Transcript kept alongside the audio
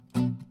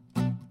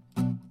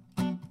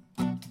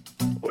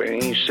When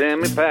you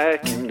sent me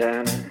packing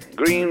down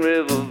Green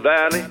River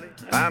Valley,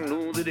 I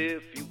knew that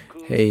if you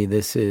could... Hey,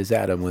 this is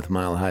Adam with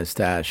Mile High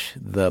Stash,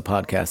 the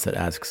podcast that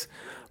asks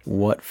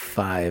what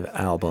 5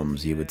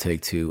 albums you would take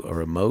to a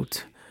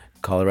remote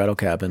Colorado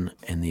cabin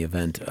in the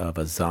event of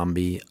a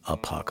zombie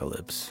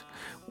apocalypse.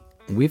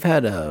 We've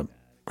had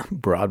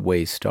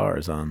Broadway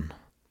stars on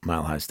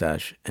Mile High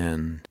Stash,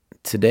 and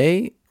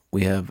today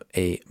we have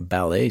a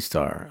ballet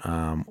star,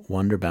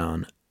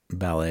 Wonderbound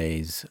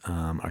Ballet's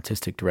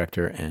artistic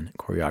director and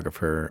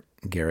choreographer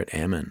Garrett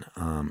Ammon.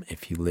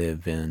 If you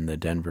live in the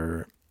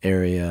Denver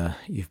area,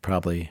 you've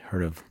probably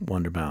heard of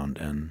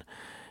Wonderbound and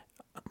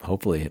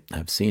hopefully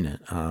have seen it.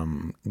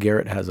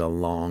 Garrett has a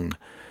long,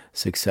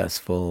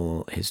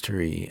 successful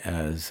history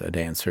as a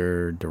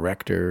dancer,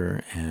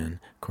 director, and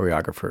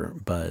choreographer,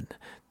 but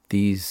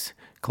these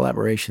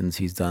collaborations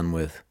he's done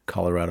with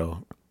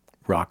Colorado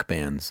rock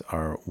bands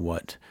are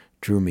what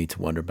drew me to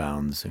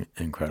Wonderbound's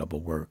incredible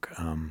work.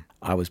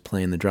 I was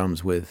playing the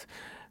drums with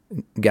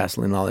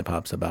Gasoline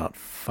Lollipops about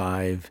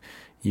 5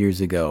 years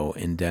ago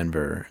in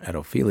Denver at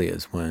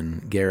Ophelia's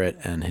when Garrett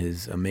and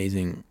his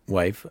amazing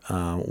wife,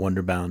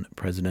 Wonderbound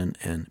president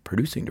and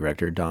producing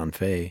director Don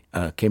Fay,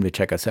 came to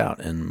check us out,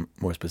 and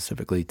more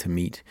specifically to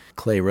meet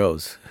Clay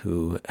Rose,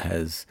 who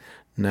has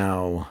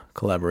now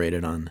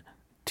collaborated on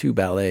 2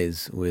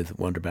 ballets with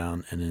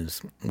Wonderbound and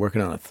is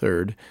working on a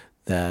third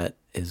that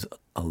is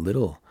a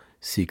little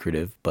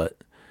secretive, but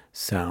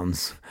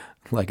sounds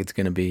like it's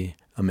going to be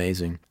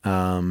amazing.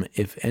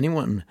 If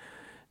anyone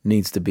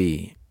needs to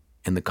be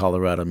in the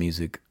Colorado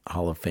Music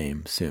Hall of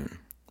Fame soon,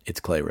 it's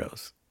Clay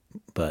Rose,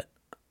 but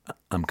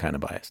I'm kind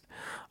of biased.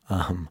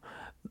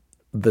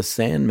 The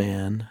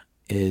Sandman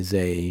is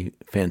a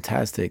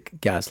fantastic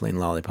Gasoline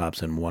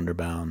Lollipops and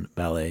Wonderbound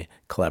ballet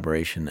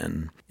collaboration,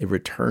 and it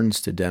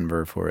returns to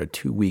Denver for a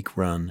 2-week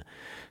run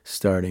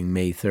starting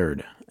May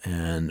 3rd,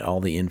 and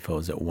all the info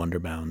is at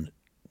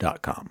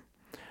wonderbound.com.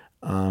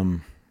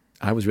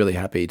 I was really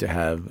happy to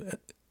have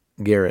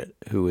Garrett,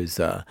 who is,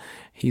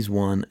 he's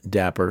one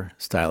dapper,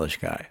 stylish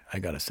guy, I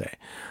gotta say,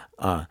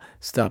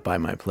 stop by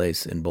my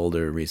place in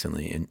Boulder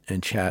recently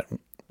and chat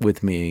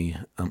with me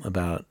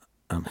about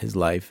his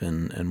life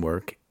and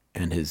work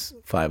and his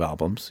 5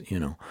 albums,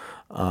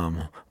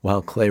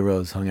 while Clay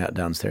Rose hung out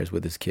downstairs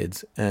with his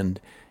kids and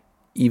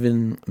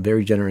even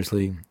very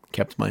generously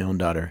kept my own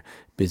daughter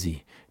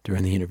busy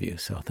during the interview.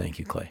 So thank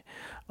you, Clay.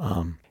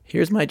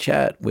 Here's my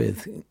chat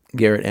with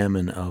Garrett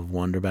Ammon of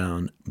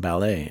Wonderbound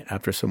Ballet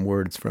after some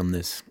words from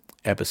this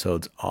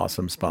episode's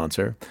awesome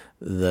sponsor,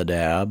 The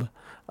Dab,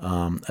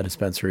 a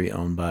dispensary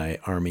owned by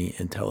Army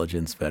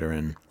intelligence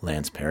veteran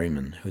Lance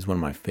Perryman, who's one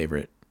of my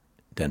favorite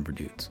Denver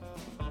dudes.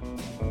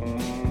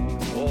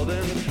 More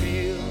than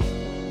fear,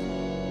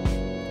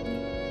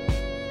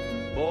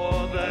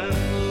 more than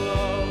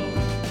love.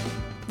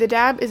 The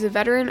Dab is a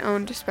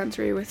veteran-owned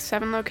dispensary with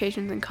 7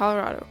 locations in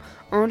Colorado,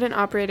 owned and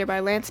operated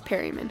by Lance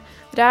Perryman.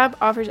 The Dab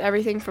offers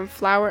everything from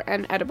flower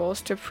and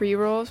edibles to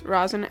pre-rolls,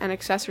 rosin, and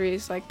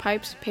accessories like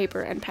pipes,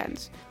 paper, and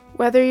pens.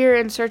 Whether you're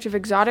in search of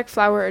exotic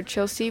flower or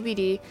chill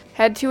CBD,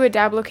 head to a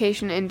Dab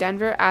location in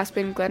Denver,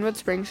 Aspen, Glenwood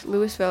Springs,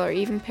 Louisville, or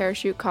even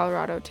Parachute,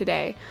 Colorado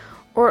today,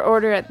 or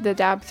order at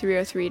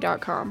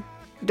thedab303.com.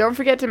 Don't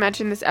forget to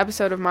mention this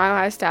episode of Mile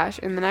High Stash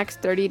in the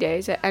next 30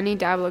 days at any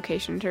Dab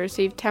location to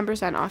receive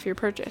 10% off your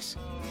purchase.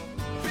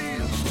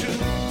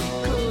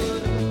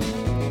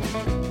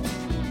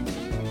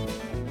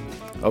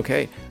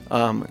 Okay,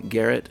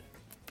 Garrett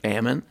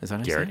Ammon, is that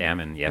how Garrett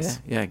Ammon, yes.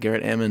 Yeah,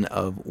 Garrett Ammon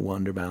of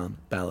Wonderbound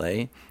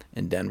Ballet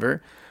in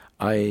Denver.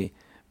 I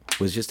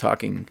was just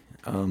talking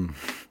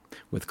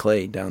with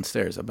Clay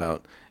downstairs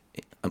about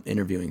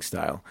interviewing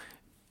style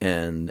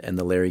and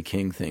the Larry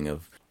King thing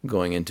of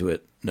going into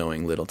it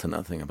knowing little to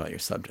nothing about your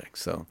subject.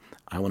 So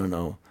I want to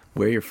know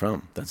where you're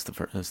from. That's the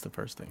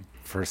first thing.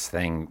 First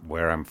thing,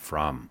 where I'm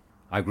from.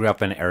 I grew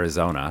up in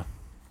Arizona,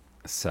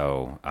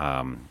 so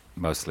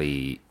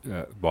mostly,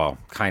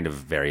 kind of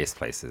various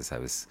places. I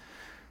was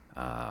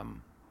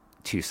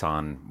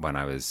Tucson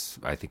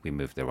I think we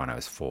moved there when I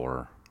was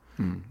 4.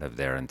 Lived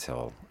there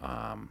until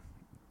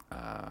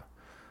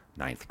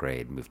 9th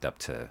grade. Moved up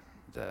to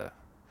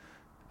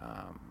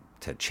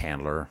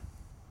Chandler,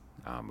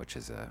 which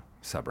is a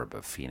suburb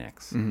of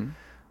Phoenix.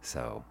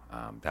 So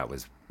that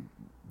was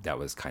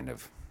kind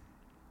of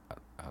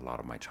a lot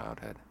of my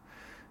childhood.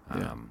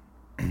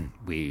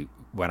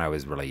 When I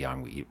was really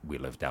young, we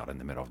lived out in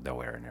the middle of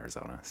nowhere in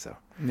Arizona. So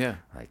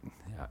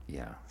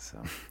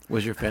So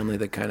was your family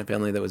the kind of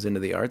family that was into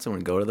the arts and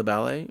would go to the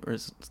ballet or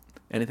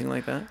anything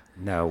like that?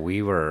 No,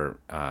 we were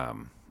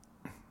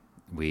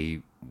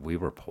we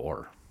were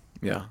poor.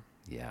 Yeah.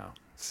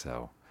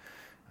 So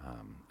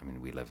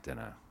we lived in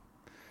a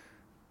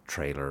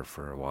trailer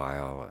for a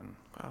while and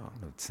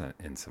lived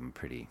in some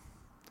pretty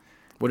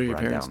What did your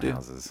parents do?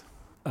 Houses.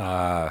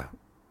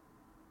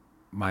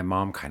 My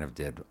mom kind of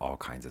did all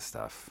kinds of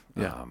stuff.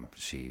 Yeah.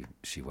 She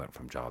went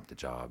from job to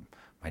job.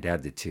 My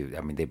dad did too.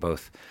 They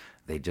both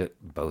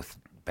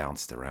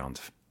bounced around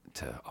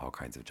to all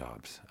kinds of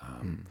jobs.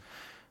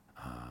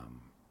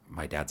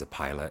 My dad's a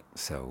pilot,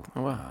 so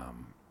Oh, wow.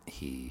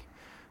 he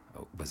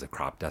was a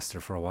crop duster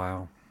for a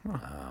while,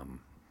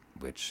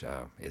 which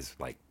is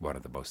like one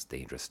of the most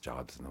dangerous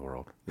jobs in the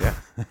world. Yeah.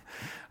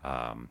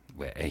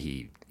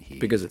 He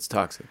Because it's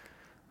toxic.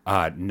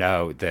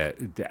 No,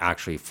 the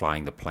actually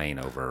flying the plane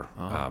over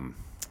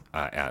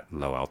at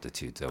low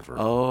altitudes over.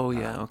 Oh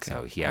yeah, okay.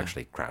 So he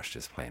actually crashed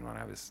his plane when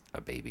I was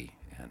a baby,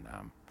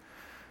 and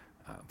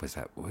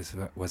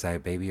was I a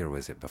baby or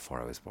was it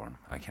before I was born?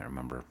 I can't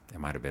remember. It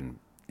might have been.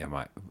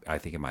 I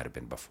think it might have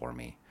been before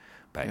me,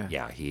 but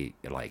yeah he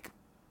like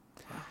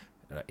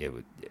it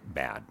was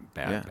bad.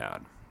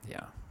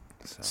 Yeah.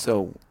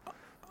 So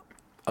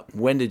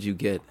when did you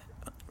get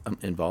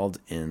involved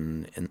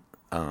in in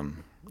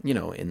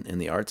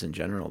the arts in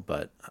general,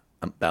 but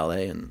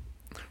ballet and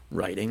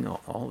writing,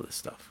 all this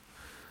stuff?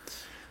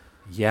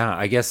 Yeah,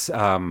 I guess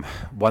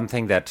one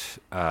thing that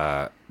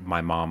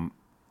my mom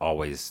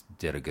always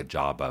did a good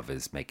job of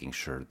is making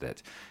sure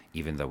that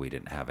even though we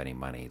didn't have any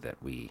money, that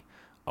we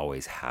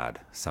always had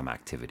some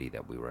activity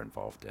that we were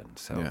involved in.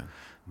 So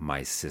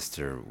my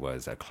sister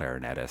was a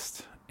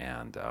clarinetist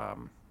and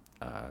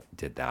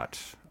did that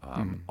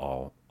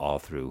all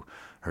through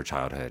her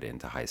childhood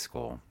into high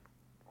school.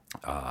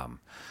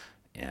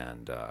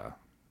 And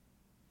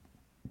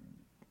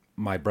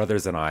my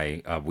brothers and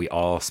I, we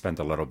all spent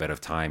a little bit of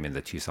time in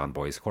the Tucson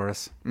Boys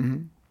Chorus.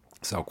 Mm-hmm.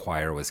 So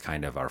choir was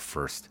kind of our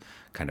first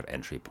kind of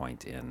entry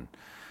point in.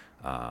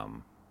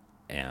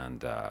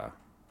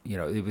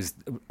 It was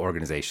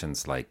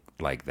organizations like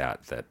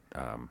that,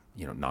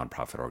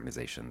 nonprofit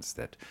organizations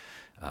that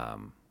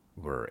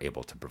were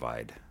able to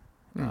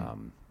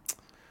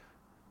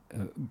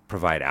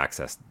provide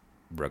access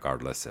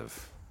regardless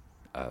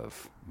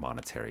of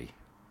monetary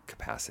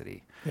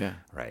capacity. Yeah.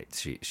 Right.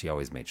 She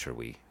always made sure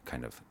we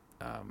kind of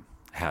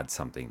had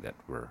something that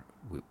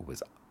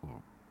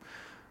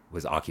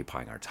was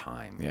occupying our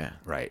time. Yeah.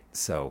 Right.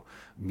 So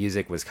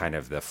music was kind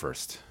of the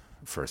first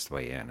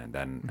way in, and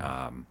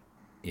then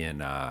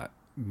in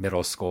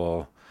middle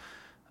school,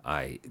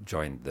 I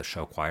joined the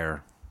show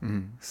choir.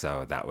 Mm-hmm.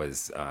 So that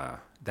was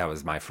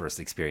my first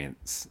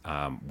experience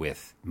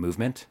with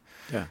movement.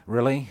 Yeah.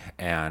 Really,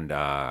 and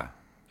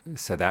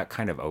so that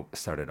kind of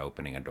started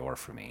opening a door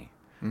for me.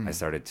 Mm. I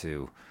started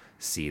to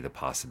see the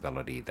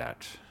possibility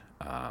that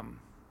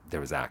there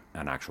was an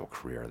actual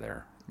career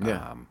there.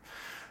 Yeah.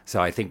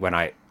 So I think when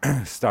I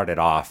started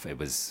off, I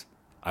was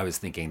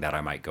thinking that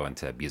I might go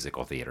into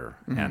musical theater,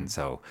 and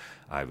so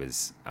I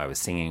was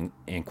singing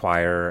in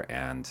choir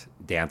and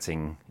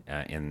dancing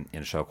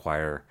in show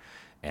choir,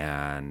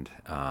 and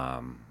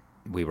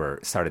we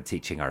started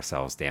teaching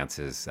ourselves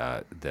dances.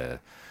 Our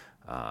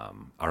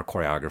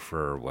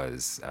choreographer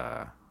was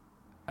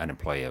an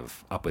employee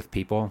of Up With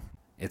People.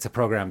 It's a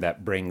program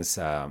that brings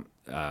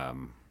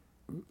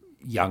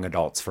young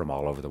adults from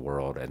all over the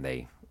world, and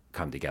they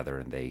come together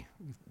and they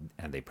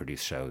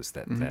produce shows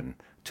that then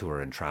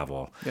tour and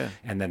travel. Yeah.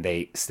 And then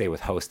they stay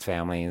with host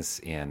families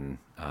in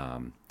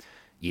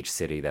each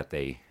city that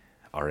they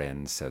are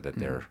in, so that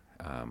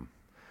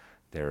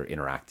they're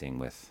interacting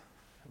with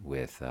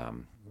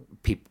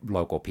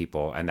local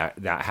people, and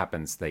that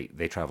happens.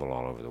 They travel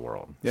all over the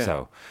world. Yeah.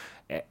 So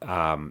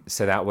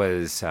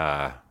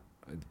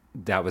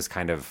that was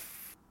kind of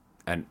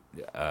an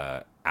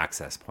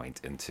access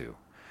point into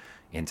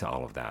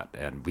all of that,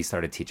 and we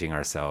started teaching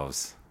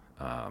ourselves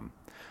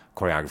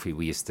choreography.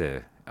 We used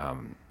to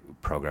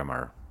program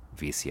our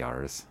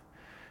VCRs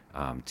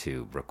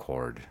to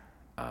record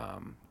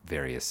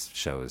various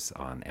shows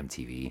on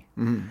MTV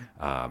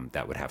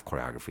that would have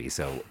choreography.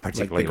 So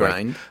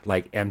particularly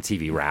like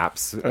MTV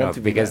Raps,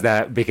 because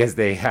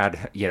they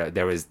had,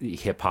 there was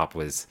hip hop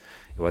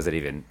it wasn't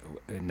even,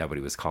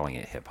 nobody was calling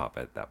it hip hop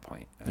at that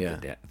point.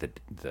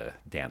 The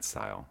dance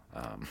style.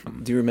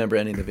 Do you remember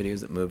any of the videos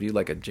that moved you,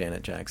 like a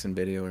Janet Jackson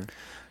video? Or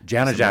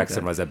Janet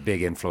Jackson was a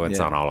big influence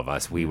on all of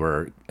us. We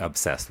were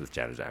obsessed with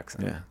Janet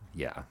Jackson.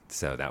 Yeah.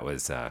 So that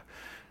was,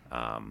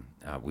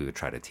 we would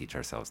try to teach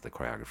ourselves the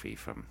choreography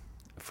from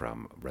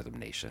Rhythm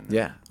Nation.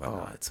 Yeah.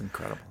 Oh, that's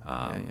incredible.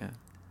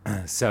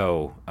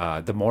 So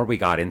the more we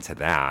got into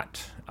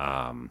that,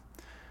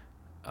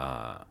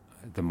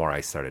 the more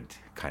I started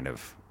kind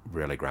of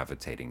really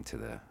gravitating to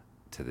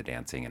the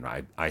dancing, and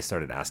I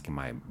started asking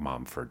my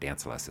mom for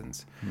dance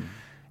lessons,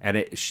 and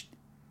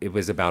it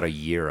was about a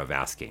year of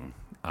asking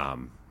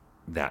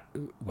that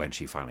when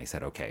she finally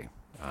said, okay,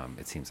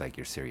 it seems like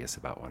you're serious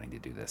about wanting to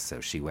do this.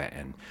 So she went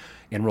and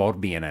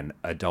enrolled me in an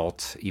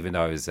adult, even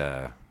though I was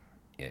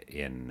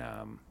in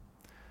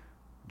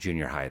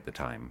junior high at the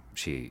time.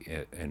 She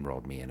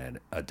enrolled me in an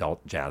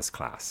adult jazz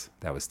class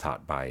that was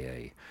taught by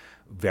a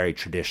very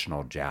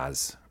traditional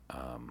jazz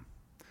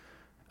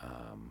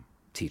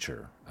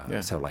teacher.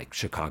 So like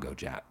Chicago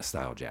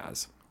style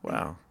jazz.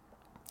 Wow.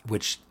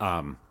 Which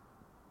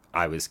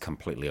I was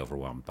completely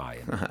overwhelmed by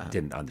and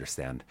didn't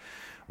understand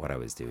what I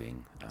was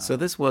doing. So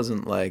this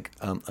wasn't like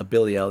a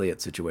Billy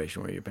Elliot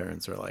situation where your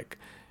parents are like,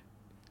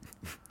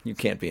 you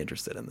can't be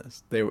interested in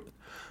this.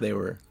 They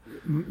were.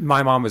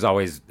 My mom was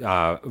always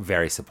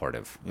very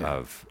supportive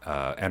of,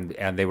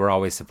 and they were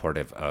always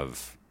supportive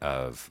of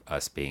of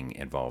us being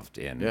involved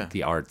in Yeah.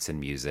 the arts and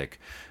music.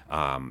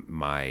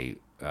 My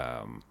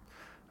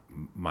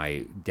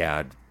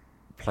dad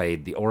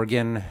played the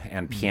organ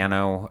and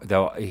piano,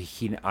 though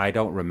I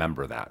don't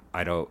remember that.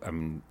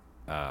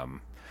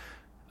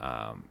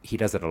 He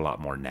does it a lot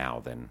more now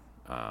than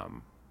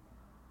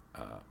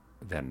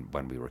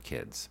when we were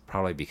kids,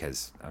 probably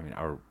because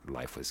our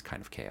life was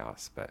kind of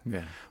chaos. But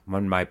Yeah.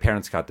 when my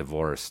parents got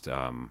divorced,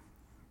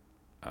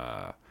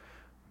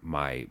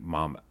 my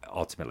mom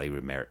ultimately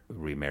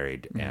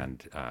remarried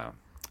and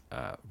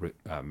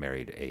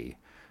married a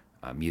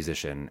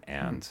musician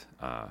and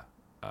a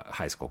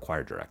high school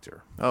choir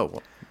director. Oh,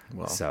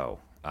 well. So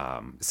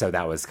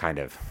that was kind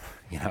of,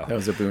 That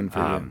was a boon for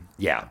you.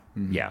 Yeah,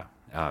 yeah.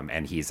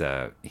 And he's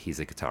a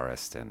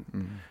guitarist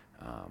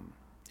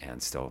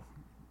and still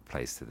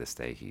plays to this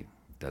day. He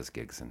does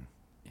gigs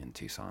in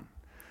Tucson.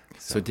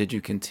 So did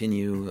you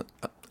continue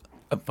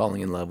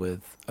falling in love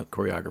with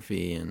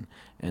choreography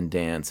and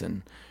dance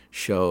and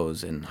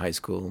shows in high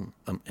school,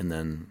 and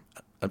then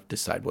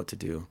decide what to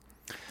do?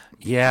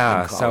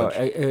 Yeah. So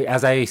college?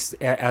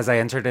 as I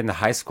entered into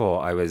high school,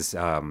 I was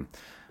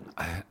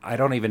I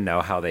don't even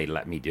know how they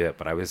let me do it,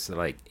 but I was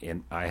I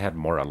had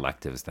more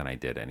electives than I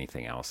did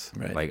anything else.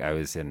 Right. Like I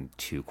was in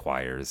 2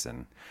 choirs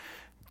and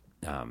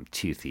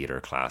 2 theater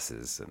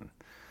classes, and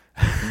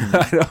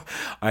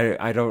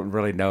I don't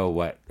really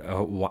know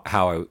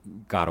how I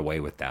got away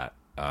with that.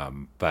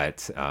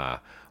 But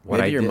what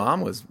Maybe I your did,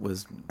 mom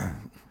was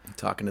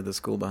talking to the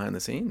school behind the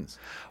scenes.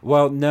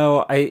 Well,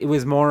 no, it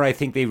was more, I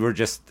think they were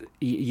just,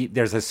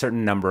 there's a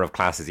certain number of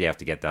classes you have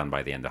to get done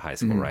by the end of high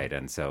school, right?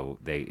 And so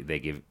they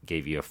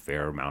gave you a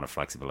fair amount of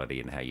flexibility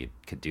in how you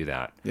could do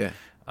that. Yeah.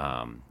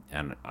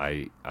 And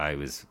I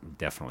was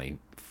definitely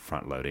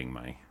front loading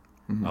my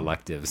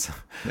electives.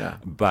 Yeah.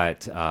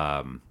 But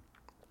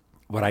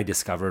what I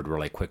discovered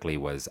really quickly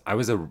was I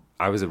was a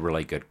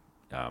really good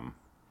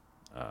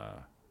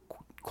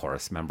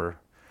chorus member.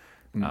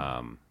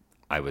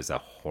 I was a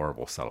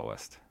horrible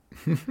soloist.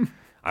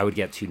 I would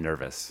get too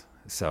nervous.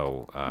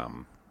 So,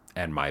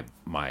 and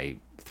my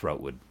throat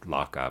would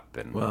lock up.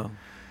 And Wow.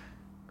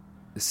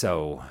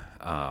 so,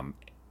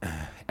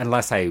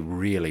 unless I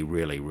really,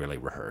 really, really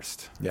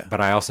rehearsed. Yeah.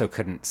 But I also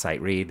couldn't sight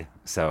read.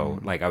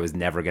 So I was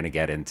never going to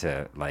get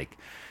into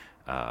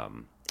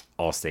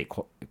all state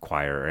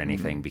choir or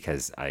anything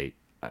because I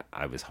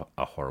was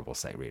a horrible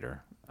sight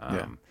reader.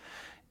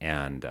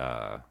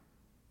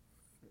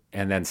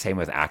 And then same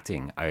with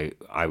acting.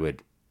 I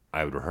would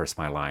rehearse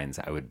my lines.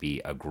 I would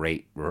be a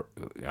great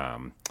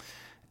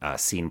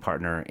scene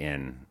partner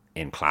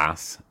in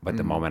class, but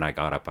the moment I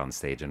got up on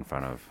stage in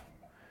front of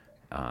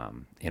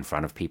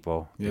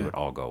people, it would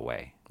all go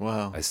away.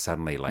 Wow. I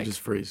suddenly You just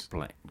freeze.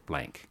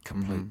 blank,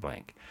 complete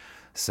blank.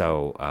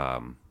 So,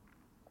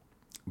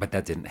 but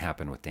that didn't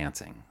happen with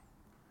dancing.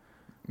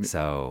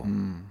 So,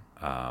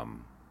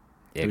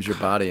 It was your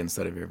body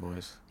instead of your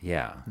voice.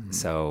 Yeah.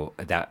 So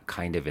that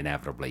kind of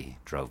inevitably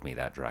drove me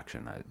that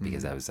direction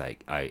because I was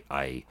like,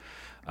 I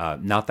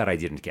not that I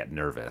didn't get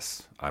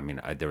nervous. I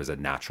mean, there was a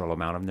natural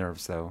amount of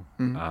nerves though,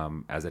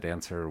 as a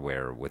dancer,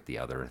 where with the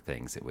other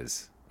things, it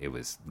was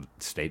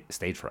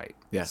stage fright.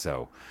 Yeah.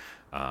 So,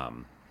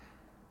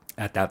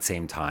 at that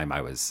same time,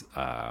 I was,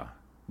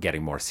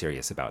 getting more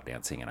serious about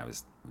dancing, and I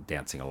was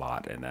dancing a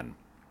lot. And then,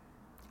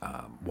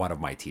 one of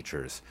my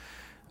teachers,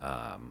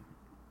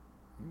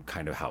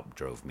 kind of helped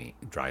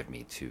drive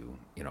me to,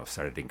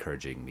 started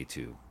encouraging me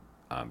to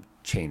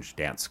change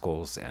dance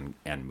schools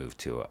and move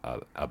to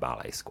a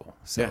ballet school.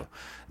 So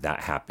that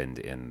happened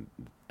in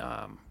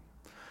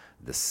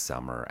the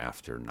summer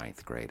after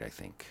 9th grade, I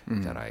think,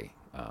 that I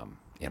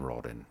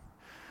enrolled in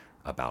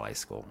a ballet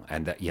school.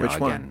 And, Which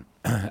again,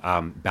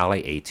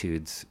 Ballet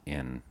Etudes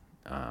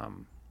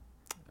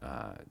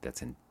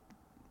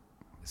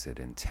is it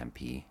in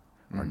Tempe?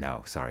 Or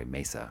no, sorry,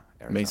 Mesa,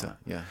 Arizona. Mesa,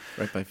 yeah,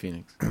 right by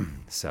Phoenix.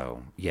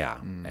 So yeah,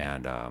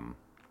 and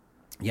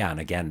and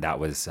again, that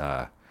was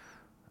I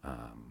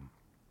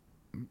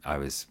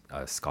was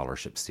a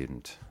scholarship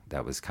student.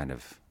 That was kind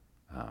of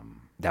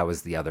that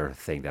was the other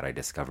thing that I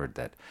discovered,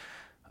 that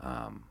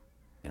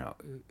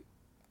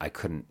I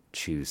couldn't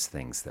choose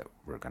things that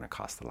were going to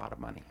cost a lot of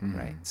money,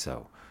 right?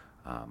 So,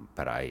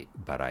 but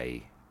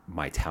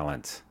my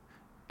talent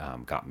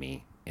got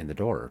me in the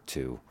door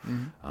to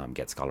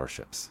get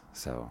scholarships.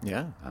 So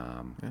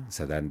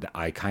so then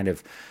I kind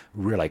of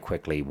really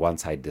quickly,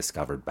 once I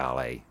discovered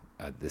ballet,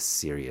 this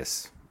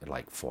serious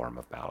form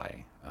of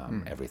ballet,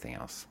 everything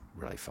else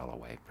really fell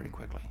away pretty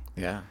quickly.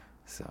 Yeah.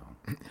 So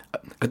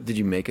Did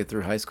you make it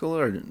through high school,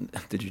 or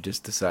did you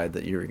just decide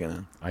that you were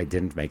gonna? I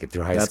didn't make it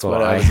through high That's school.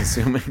 what I was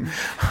assuming.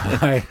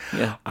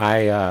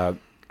 I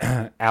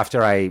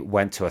after I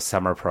went to a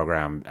summer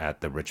program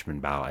at the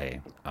Richmond Ballet,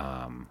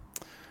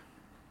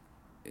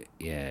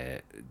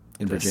 In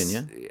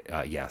Virginia?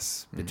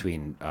 Yes,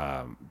 between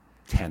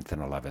 10th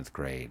and 11th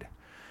grade,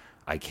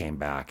 I came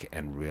back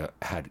and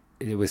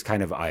it was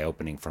kind of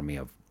eye-opening for me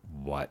of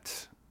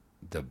what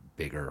the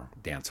bigger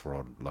dance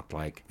world looked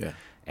like. Yeah.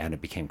 And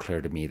it became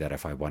clear to me that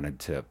if I wanted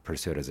to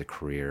pursue it as a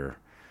career,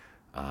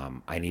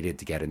 I needed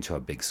to get into a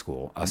big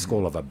school, a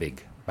school of a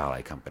big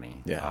ballet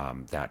company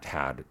that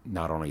had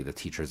not only the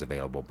teachers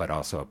available, but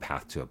also a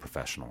path to a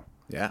professional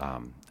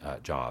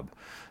job.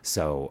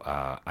 So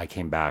I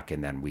came back,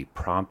 and then we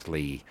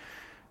promptly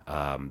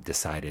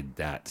decided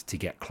that to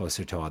get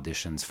closer to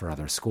auditions for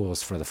other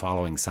schools for the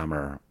following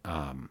summer,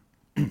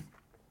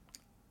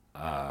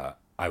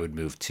 I would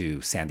move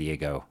to San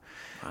Diego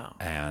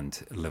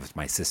and live with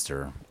my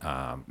sister.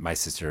 My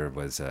sister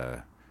was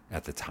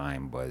at the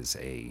time was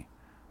a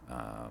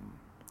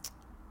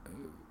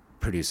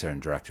producer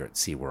and director at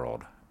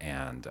SeaWorld,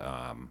 and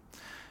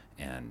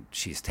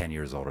she's 10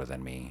 years older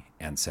than me.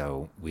 And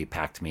so we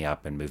packed me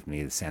up and moved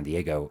me to San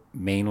Diego,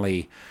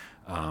 mainly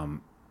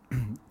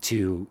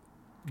to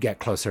get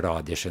closer to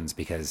auditions,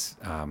 because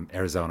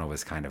Arizona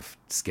was kind of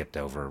skipped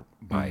over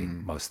by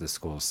most of the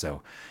schools.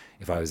 So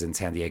if I was in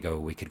San Diego,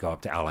 we could go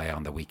up to LA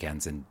on the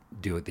weekends and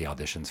do the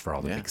auditions for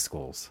all the big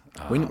schools.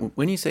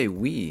 When you say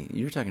we,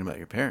 you're talking about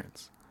your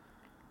parents.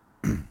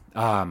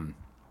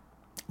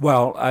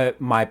 Well,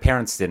 my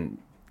parents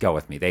didn't go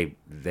with me. They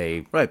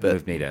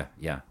moved me to,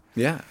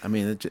 Yeah, I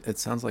mean, it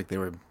sounds like they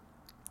were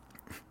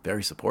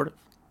very supportive.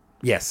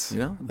 Yes, You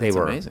know, they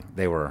were. amazing.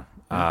 They were.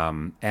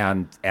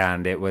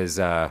 And it was,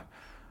 and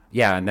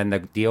then the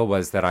deal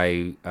was that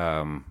I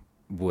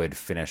would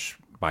finish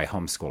by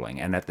homeschooling.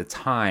 And at the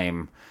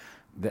time,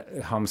 the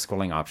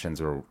homeschooling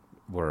options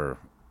were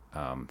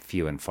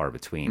few and far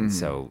between.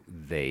 So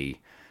they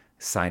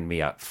signed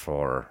me up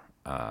for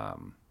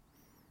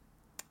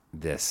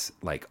this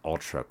like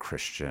ultra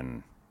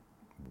Christian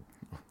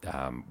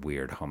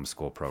weird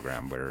homeschool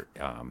program where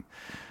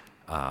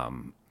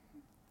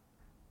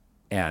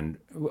and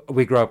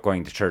we grew up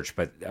going to church,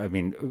 but I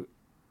mean,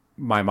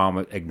 my mom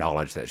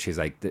acknowledged that. She's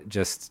like,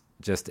 just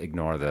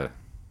ignore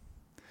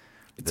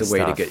It's a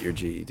way to get your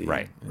GED,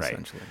 right?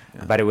 Essentially.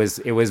 Yeah. But it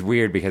was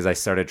weird because I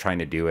started trying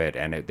to do it,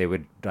 and they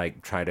would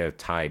like try to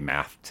tie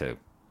math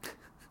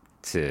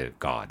to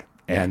God,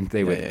 and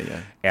they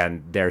would,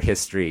 and their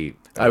history.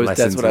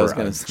 That's what I was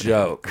going to say.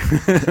 Joke,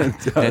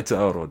 a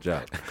total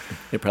joke.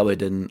 They probably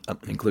didn't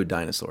include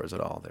dinosaurs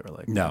at all. They were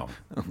like, no.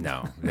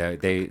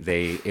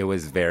 They it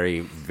was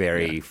very,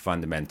 very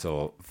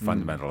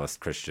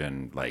fundamentalist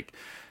Christian, like,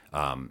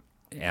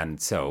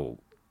 and so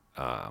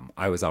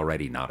I was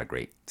already not a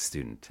great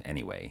student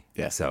anyway.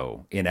 Yeah.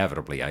 So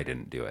inevitably I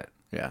didn't do it.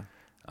 Yeah.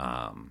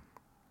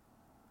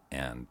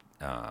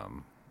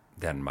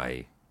 Then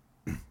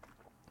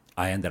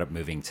I ended up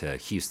moving to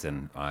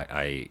Houston.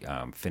 I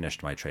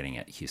finished my training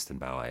at Houston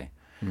Ballet,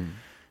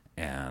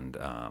 and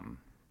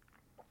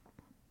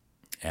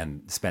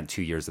spent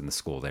 2 years in the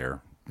school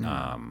there,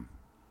 and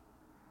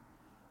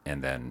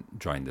then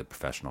joined the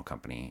professional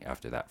company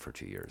after that for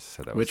 2 years.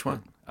 So that Which was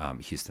one?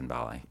 Houston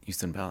Ballet.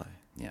 Houston Ballet.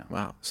 Yeah.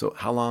 Wow. So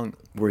how long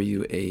were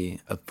you a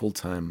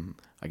full-time,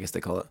 I guess they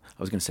call it, I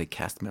was going to say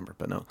cast member,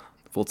 but no,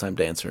 full-time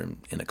dancer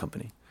in a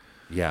company?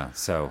 Yeah.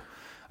 So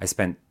I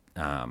spent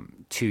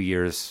 2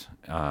 years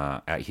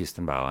at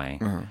Houston Ballet.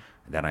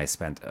 Then I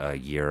spent a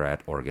year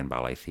at Oregon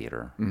Ballet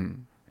Theater.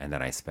 And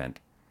then I spent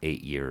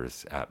 8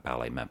 years at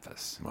Ballet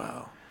Memphis.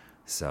 Wow.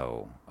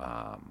 So,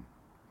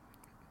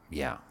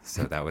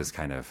 so that was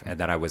kind of, and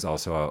then I was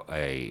also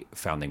a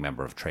founding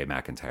member of Trey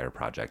McIntyre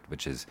Project,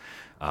 which is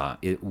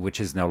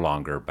no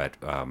longer, but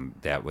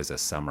that was a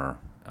summer.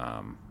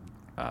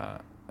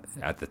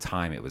 At the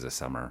time, it was a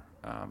summer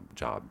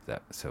job.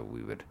 So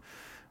we would,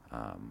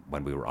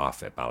 when we were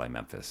off at Ballet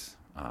Memphis,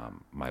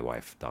 my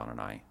wife Dawn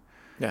and I,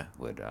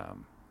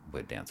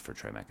 would dance for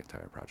Trey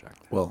McIntyre Project.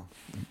 Well,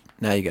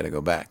 now you got to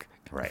go back.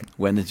 Right.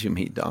 When did you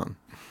meet Dawn?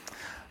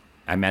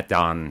 I met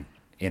Dawn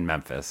in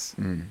Memphis.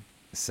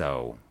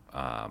 So,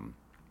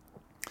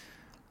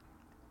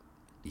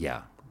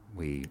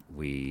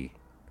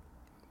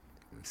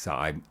 so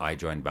I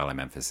joined Ballet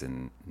Memphis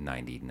in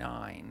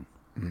 '99,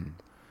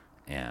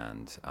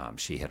 and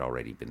she had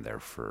already been there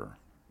for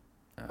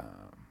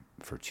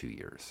 2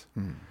 years,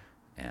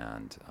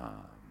 and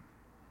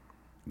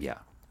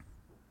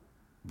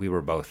we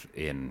were both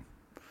in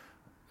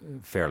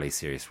fairly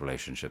serious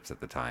relationships at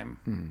the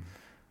time,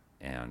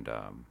 and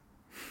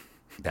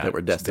that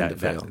were destined to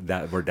fail.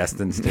 That were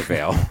destined to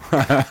fail.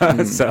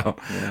 So,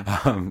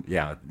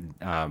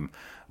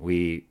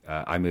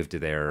 I moved to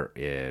there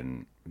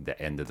in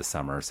the end of the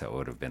summer, so it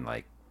would have been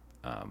like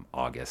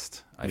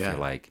August. I feel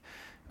like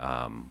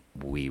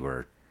we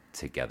were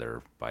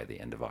together by the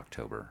end of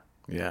October.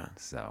 Yeah.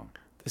 So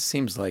this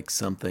seems like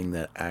something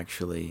that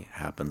actually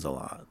happens a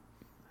lot.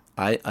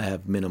 I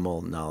have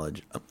minimal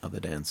knowledge of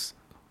the dance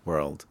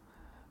world,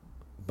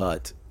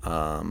 but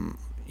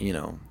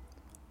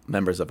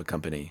members of a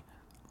company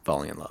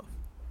falling in love.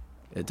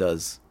 It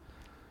does.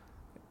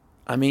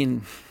 I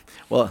mean,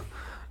 well,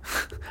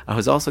 I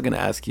was also going to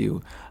ask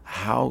you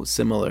how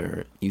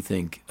similar you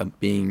think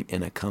being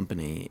in a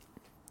company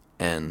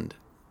and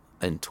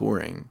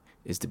touring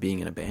is to being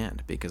in a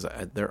band, because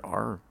there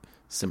are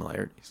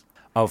similarities.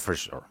 Oh, for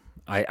sure.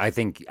 I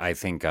think a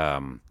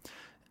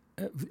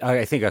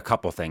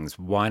couple things.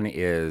 One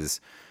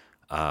is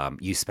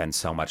you spend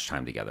so much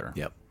time together.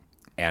 Yep.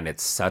 And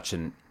it's such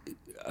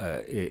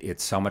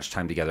it's so much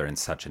time together in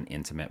such an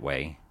intimate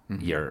way.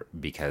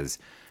 Because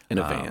In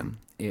a van.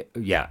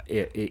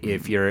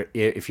 If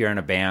you're in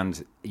a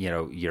band,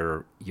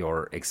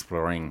 you're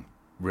exploring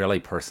really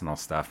personal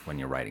stuff when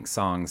you're writing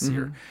songs.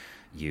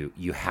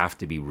 You have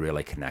to be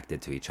really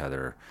connected to each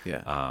other.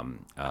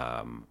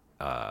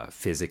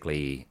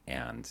 Physically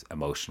and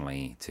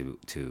emotionally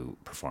to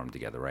perform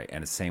together, right?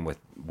 And it's the same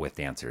with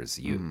dancers.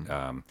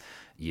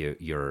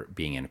 You're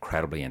being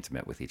incredibly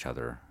intimate with each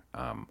other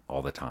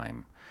all the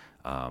time.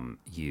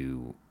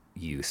 You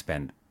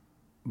spend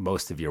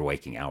most of your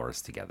waking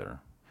hours together.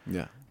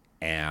 Yeah.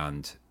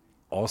 And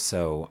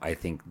also, I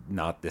think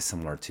not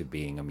dissimilar to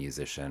being a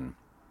musician.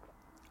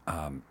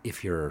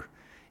 If you're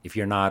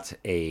not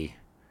a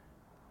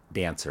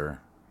dancer,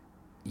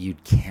 you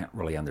can't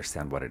really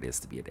understand what it is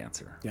to be a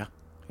dancer. Yeah.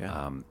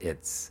 Yeah.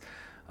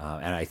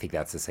 And I think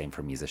that's the same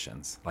for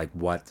musicians. Like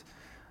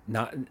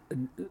not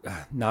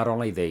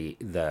only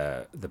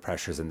the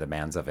pressures and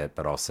demands of it,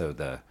 but also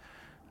the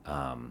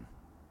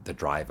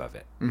drive of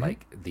it,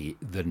 like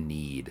the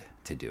need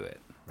to do it,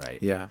 right?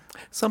 Yeah.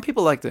 Some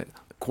people like to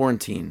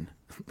quarantine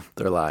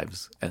their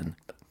lives and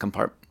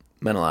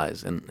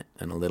compartmentalize in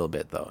a little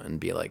bit, though, and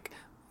be like,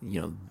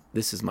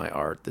 this is my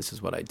art, this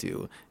is what I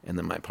do, and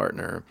then my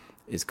partner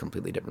is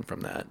completely different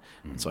from that.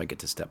 And so I get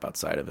to step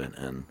outside of it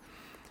and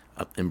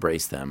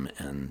embrace them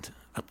and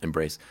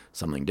embrace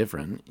something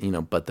different,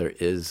 but there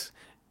is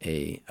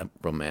a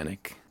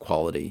romantic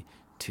quality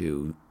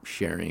to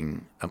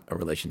sharing a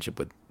relationship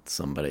with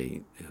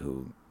somebody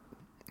who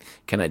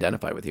can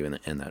identify with you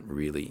in that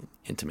really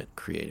intimate,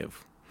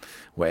 creative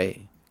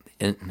way.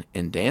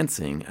 In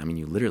dancing, I mean,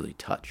 you literally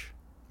touch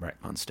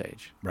on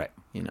stage. Right.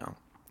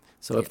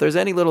 So if there's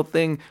any little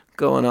thing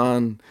going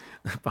on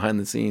behind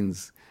the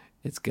scenes,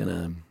 it's going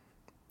to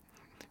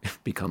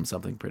become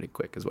something pretty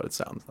quick is what it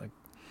sounds like.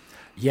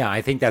 Yeah,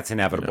 I think that's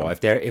inevitable.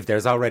 If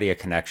there's already a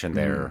connection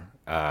there,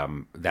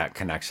 that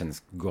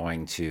connection's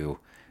going to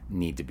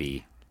need to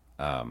be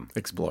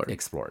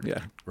explored.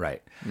 Yeah.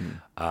 Right.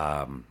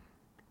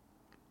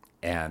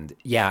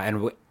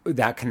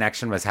 That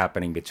connection was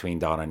happening between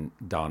Dawn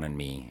and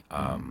me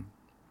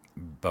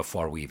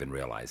before we even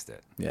realized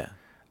it. Yeah.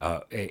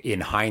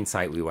 In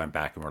hindsight, we went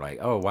back and we're like,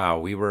 oh wow,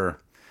 we were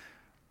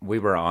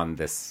on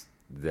this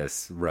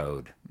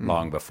road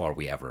long before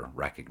we ever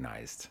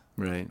recognized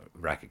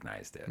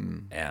it.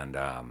 And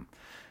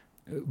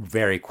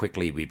very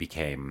quickly we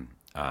became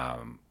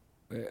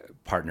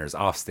partners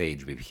off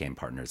stage. We became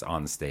partners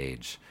on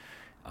stage.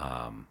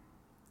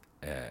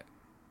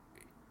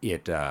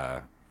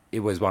 It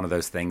was one of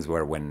those things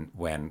where when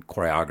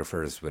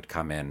choreographers would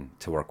come in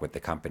to work with the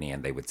company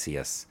and they would see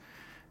us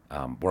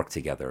work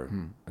together,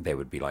 they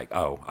would be like,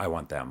 oh, I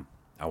want them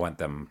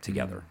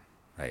together.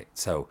 Right.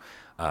 So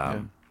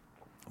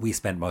we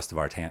spent most of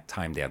our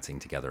time dancing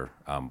together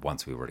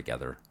once we were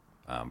together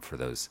for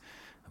those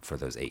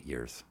 8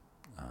 years.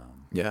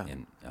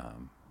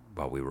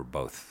 While we were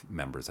both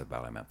members of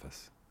Ballet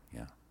Memphis.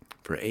 Yeah.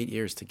 For 8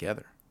 years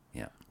together.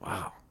 Yeah.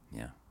 Wow.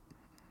 Yeah.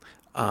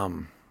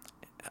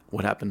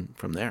 What happened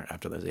from there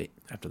after those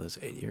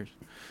 8 years?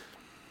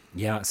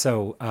 Yeah.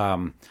 So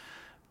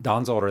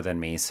Dawn's older than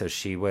me, so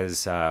she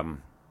was. There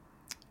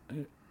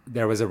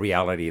was a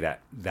reality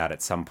that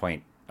at some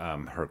point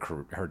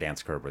her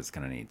dance career was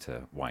going to need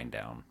to wind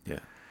down. Yeah.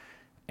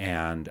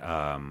 And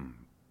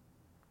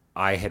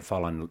I had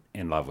fallen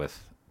in love with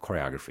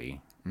choreography.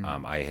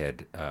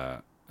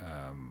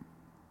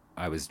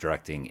 I was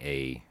directing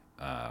a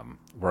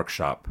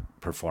workshop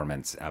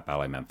performance at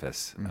Ballet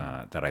Memphis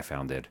that I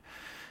founded,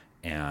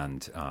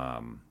 and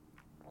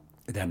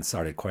then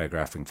started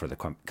choreographing for the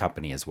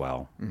company as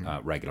well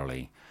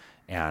regularly.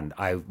 And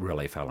I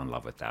really fell in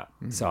love with that.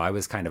 So I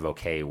was kind of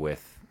okay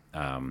with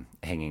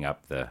hanging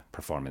up the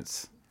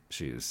performance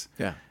shoes.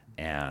 Yeah.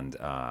 And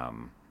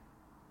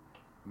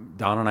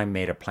Don and I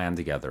made a plan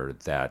together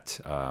that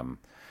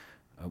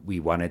we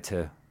wanted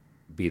to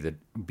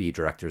be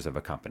directors of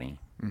a company.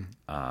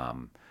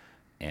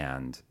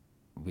 And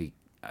we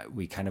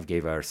kind of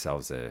gave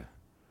ourselves a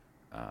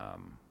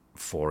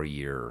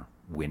 4-year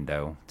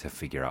window to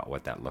figure out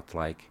what that looked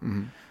like.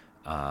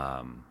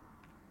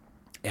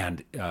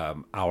 And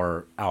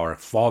our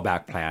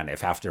fallback plan,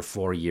 if after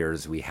 4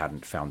 years we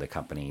hadn't found a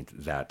company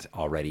that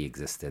already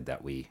existed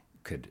that we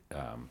could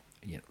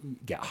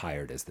get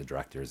hired as the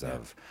directors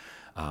of,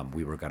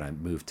 we were going to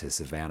move to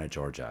Savannah,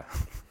 Georgia.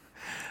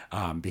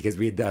 Because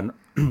we had done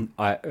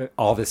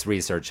all this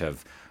research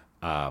of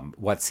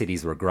what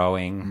cities were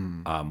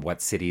growing,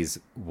 what cities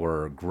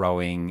were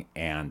growing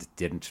and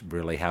didn't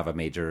really have a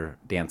major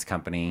dance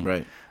company.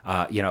 Right.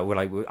 We're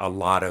like a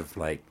lot of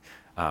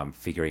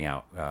figuring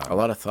out a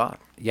lot of thought.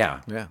 Yeah.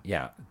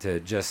 To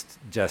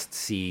just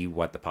see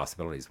what the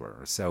possibilities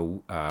were.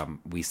 So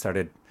we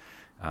started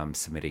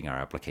submitting our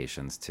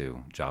applications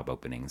to job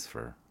openings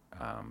for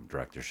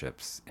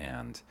directorships,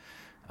 and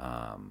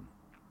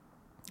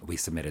we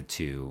submitted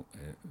to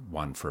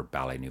one for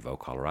Ballet Nouveau,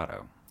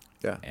 Colorado.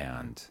 Yeah.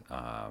 And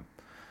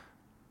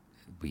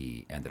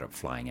we ended up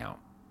flying out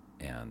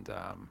and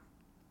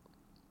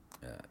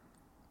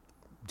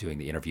doing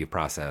the interview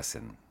process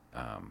and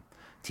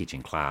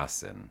teaching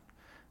class and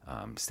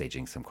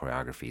staging some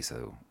choreography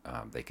so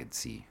they could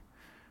see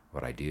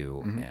what I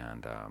do.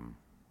 And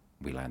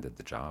we landed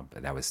the job.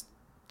 And that was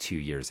 2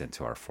 years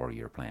into our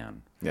 4-year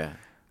plan. Yeah.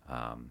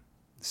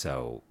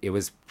 So it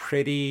was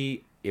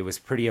pretty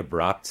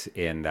abrupt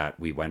in that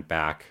we went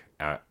back.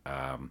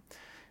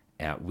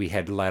 We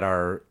had let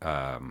our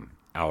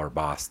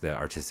boss, the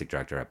artistic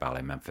director at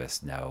Ballet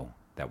Memphis, know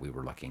that we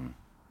were looking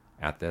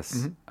at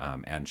this,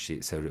 and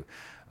she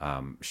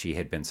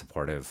had been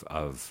supportive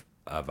of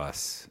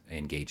us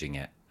engaging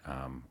it.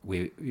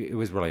 It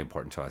was really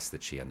important to us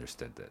that she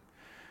understood that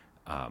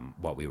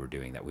what we were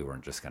doing, that we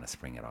weren't just going to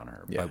spring it on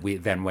her. Yeah.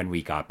 But then when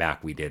we got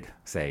back, we did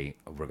say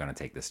we're going to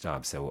take this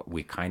job. So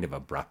we kind of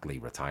abruptly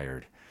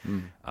retired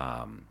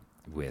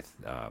with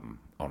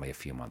only a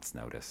few months'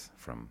 notice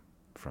from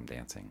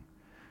dancing.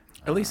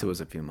 At least it was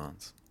a few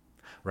months.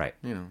 Right.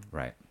 You know.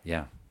 Right.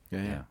 Yeah.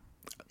 Yeah.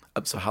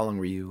 So how long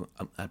were you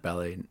at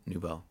Ballet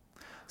Nouveau?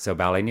 So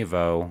Ballet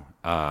Nouveau.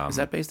 Is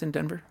that based in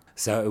Denver?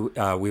 So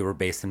we were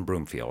based in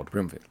Broomfield.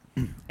 Broomfield.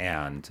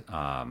 And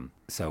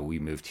so we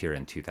moved here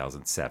in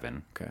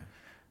 2007. Okay.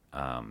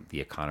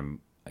 The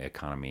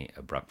economy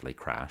abruptly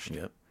crashed.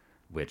 Yep.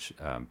 Which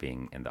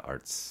being in the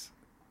arts,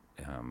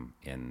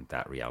 in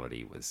that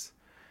reality was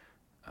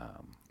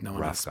no one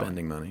was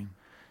spending money.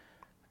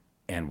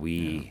 And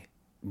we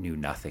knew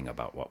nothing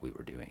about what we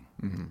were doing.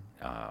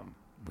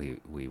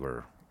 We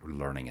were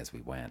learning as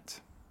we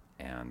went,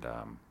 and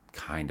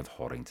kind of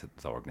holding to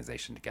the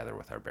organization together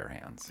with our bare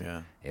hands.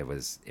 Yeah. It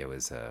was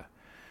a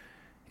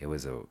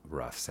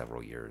rough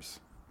several years,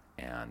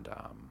 and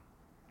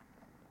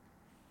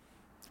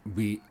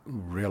we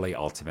really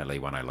ultimately,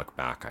 when I look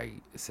back, I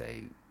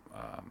say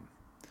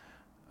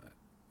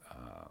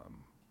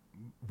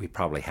we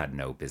probably had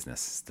no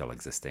business still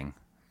existing.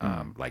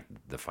 Like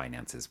the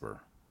finances were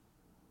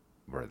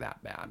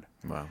that bad.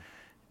 Wow.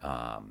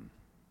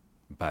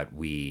 But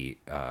we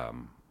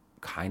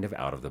kind of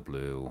out of the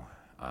blue,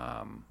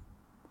 let's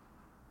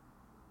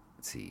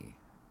see,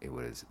 it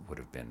would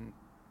have been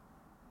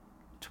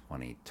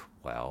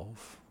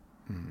 2012.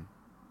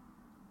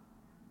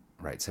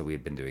 Right, so we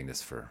had been doing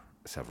this for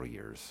several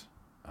years.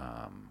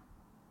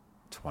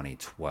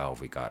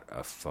 2012, we got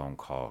a phone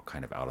call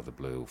kind of out of the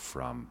blue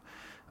from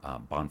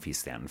Bonfils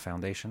Stanton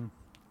Foundation,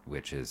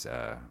 which is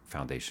a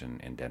foundation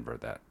in Denver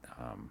that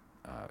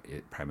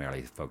it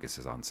primarily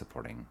focuses on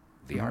supporting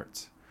the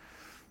arts.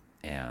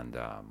 And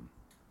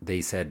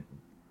they said,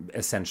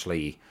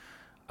 essentially,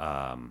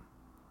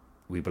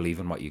 we believe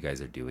in what you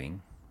guys are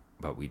doing,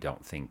 but we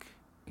don't think,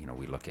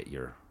 we look at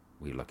your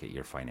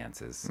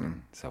finances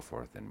and so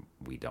forth, and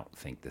we don't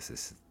think this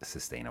is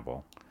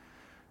sustainable.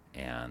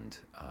 And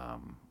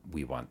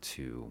we want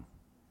to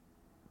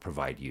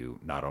provide you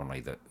not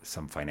only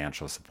some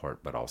financial support,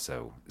 but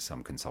also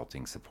some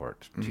consulting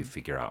support to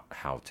figure out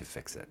how to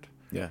fix it.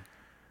 Yeah.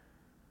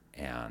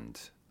 And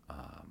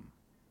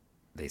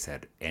they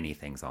said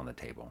anything's on the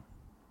table.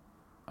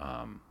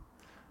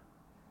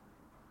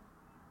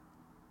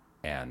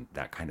 And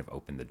that kind of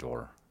opened the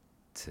door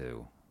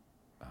to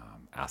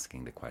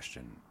asking the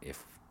question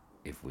if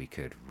we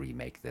could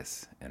remake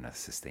this in a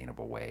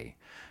sustainable way.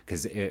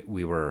 Because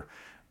we were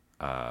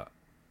a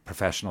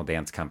professional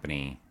dance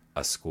company,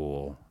 a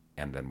school,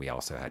 and then we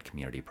also had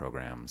community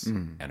programs.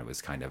 And it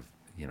was kind of,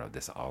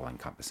 this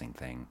all-encompassing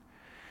thing.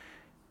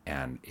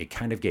 And it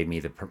kind of gave me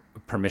the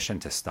permission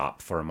to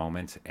stop for a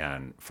moment,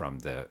 and from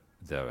the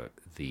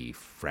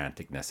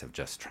franticness of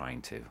just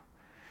trying to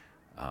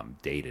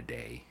day to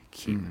day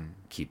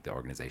keep the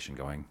organization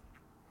going,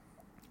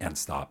 and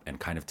stop and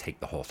kind of take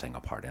the whole thing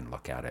apart and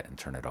look at it and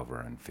turn it over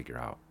and figure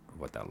out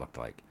what that looked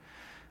like.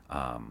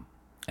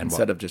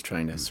 Instead of just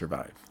trying to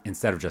survive.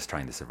 Instead of just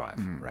trying to survive,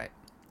 right.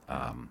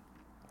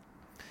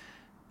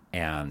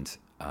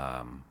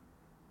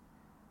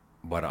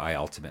 What I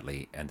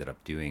ultimately ended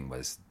up doing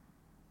was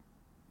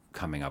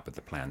coming up with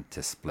the plan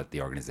to split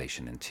the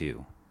organization in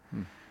two.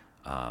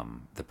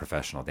 The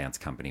professional dance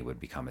company would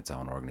become its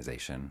own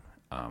organization,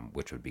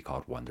 which would be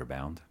called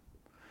Wonderbound,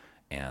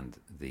 and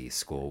the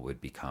school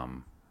would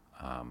become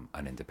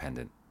an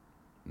independent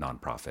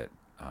nonprofit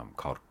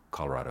called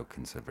Colorado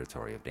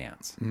Conservatory of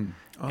Dance.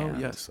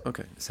 Yes.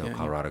 Okay. So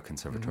Colorado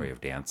Conservatory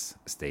of Dance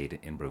stayed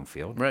in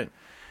Broomfield. Right.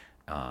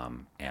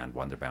 And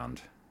Wonderbound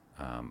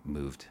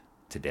moved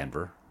to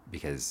Denver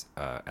because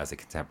as a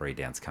contemporary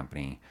dance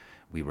company,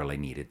 we really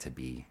needed to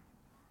be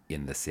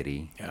in the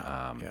city.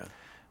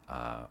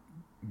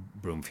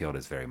 Broomfield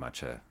is very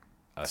much a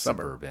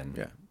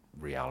suburban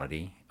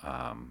reality.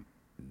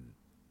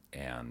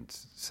 And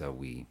so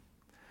we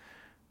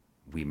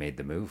made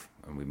the move,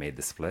 and we made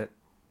the split,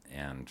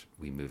 and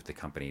we moved the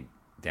company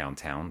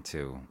downtown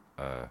to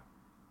a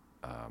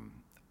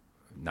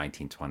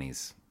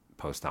 1920s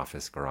post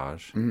office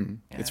garage.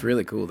 It's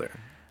really cool there.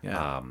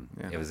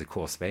 It was a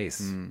cool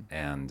space,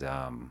 and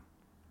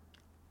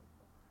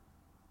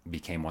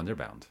became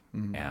Wonderbound.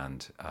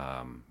 And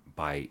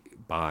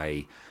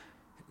by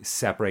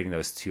separating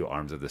those two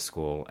arms of the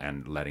school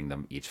and letting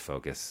them each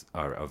focus,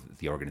 or of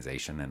the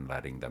organization, and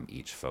letting them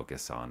each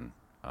focus on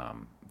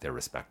their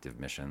respective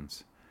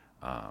missions,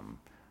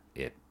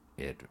 it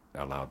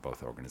allowed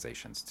both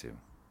organizations to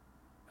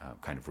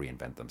kind of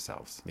reinvent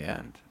themselves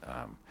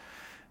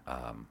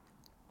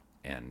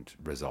and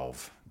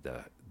resolve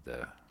the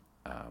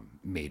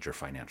major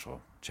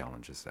financial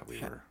challenges that we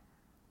were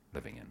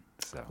living in.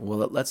 So, well,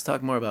 let's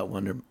talk more about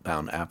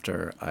Wonderbound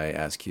after I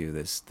ask you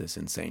this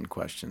insane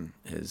question: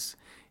 is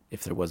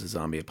if there was a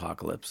zombie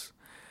apocalypse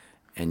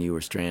and you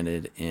were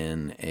stranded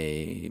in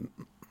a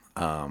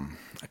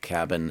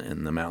cabin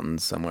in the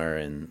mountains somewhere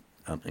in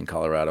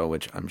Colorado,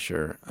 which I'm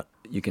sure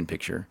you can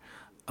picture,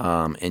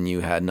 and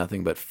you had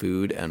nothing but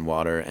food and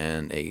water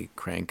and a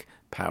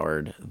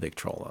crank-powered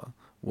Victrola,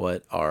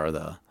 what are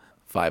the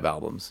 5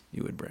 albums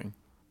you would bring?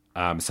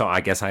 So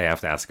I guess I have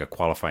to ask a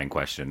qualifying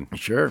question.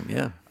 Sure,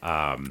 yeah.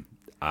 Am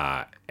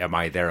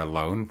I there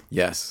alone?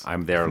 Yes.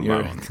 I'm there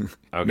alone.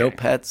 Okay. No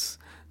pets,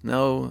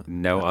 no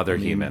other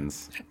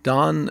humans.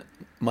 Dawn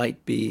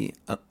might be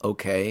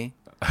okay.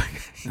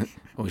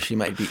 Or she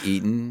might be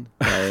eaten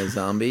by a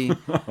zombie.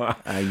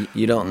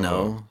 You don't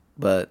know,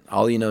 but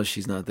all you know is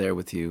she's not there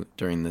with you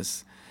during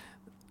this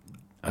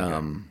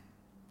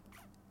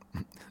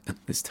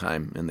this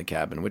time in the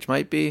cabin, which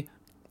might be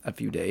a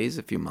few days,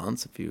 a few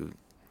months, a few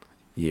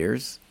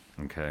years.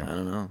 Okay. I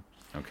don't know.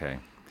 Okay.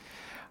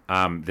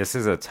 This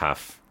is a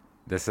tough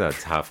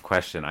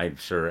question. I'm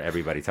sure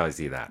everybody tells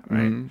you that,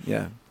 right? Mm-hmm.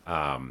 Yeah.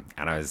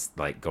 And I was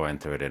like going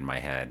through it in my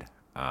head.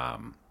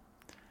 And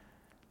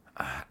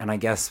I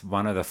guess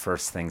one of the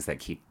first things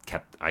that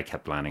I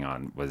kept landing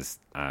on was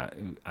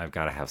I've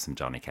got to have some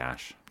Johnny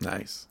Cash.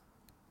 Nice.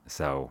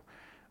 So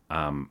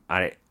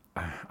I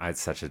had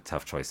such a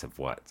tough choice of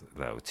what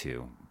though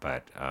too,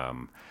 but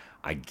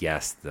I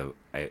guess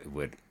it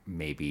would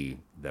maybe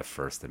the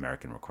first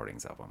American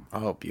Recordings album.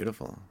 Oh,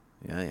 beautiful.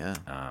 Yeah,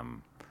 yeah.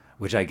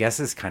 Which I guess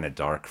is kind of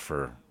dark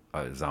for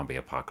a zombie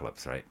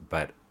apocalypse, right?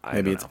 But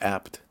maybe it's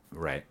apt,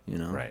 right? You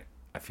know, right?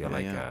 I feel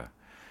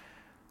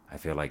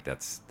like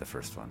that's the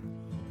first one.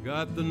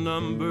 Got the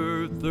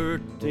number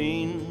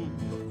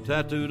 13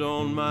 tattooed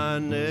on my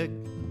neck.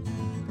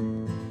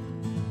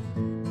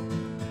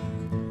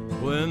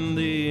 When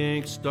the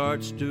ink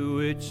starts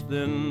to itch,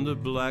 then the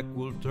black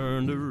will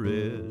turn to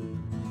red.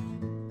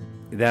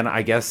 Then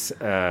I guess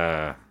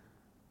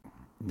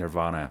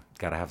Nirvana.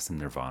 Gotta have some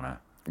Nirvana.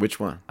 Which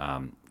one?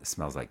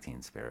 Smells Like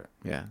Teen Spirit.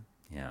 Yeah.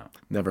 Yeah.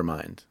 Never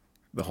mind.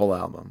 The whole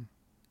album.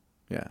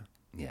 Yeah.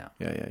 Yeah.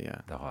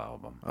 Yeah. The whole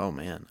album. Oh,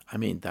 man. I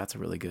mean, that's a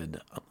really good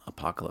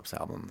apocalypse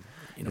album.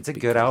 You know, it's a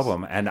good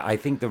album. And I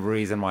think the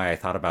reason why I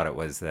thought about it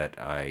was that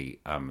I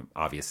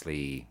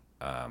obviously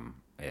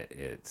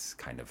it's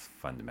kind of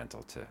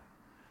fundamental to,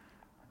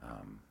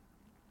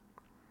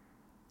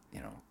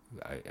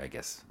 I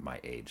guess my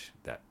age,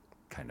 that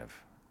kind of,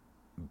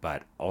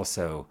 but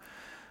also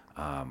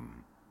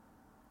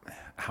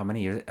how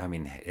many years? I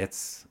mean,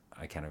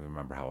 I can't even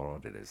remember how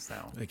old it is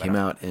now. It came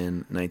out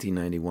in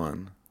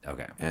 1991.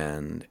 Okay.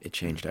 And it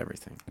changed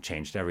everything. It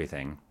changed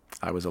everything.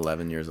 I was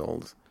 11 years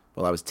old.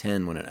 Well, I was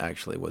 10 when it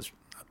actually was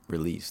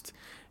released.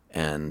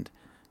 And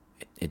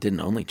it didn't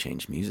only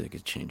change music,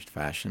 it changed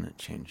fashion, it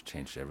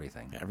changed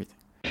everything. Everything.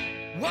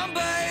 One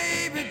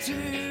baby,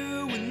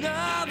 two,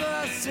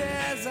 another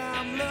says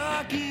I'm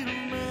lucky to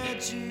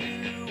meet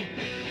you.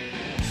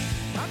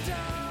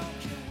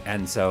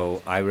 And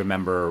so I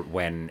remember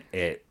when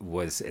it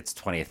was its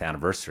 20th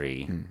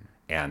anniversary,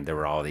 and there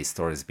were all these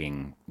stories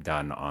being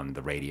done on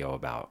the radio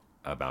about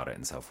it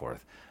and so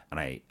forth. And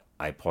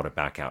I pulled it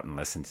back out and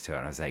listened to it,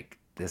 and I was like,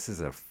 this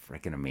is a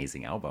freaking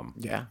amazing album.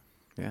 Yeah.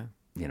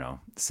 You know,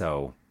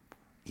 so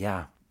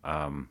yeah,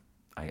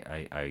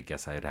 I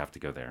guess I'd have to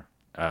go there.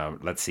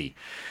 Let's see.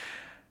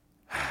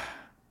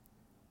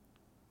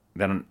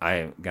 Then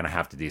I'm going to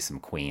have to do some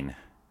Queen.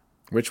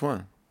 Which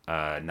one?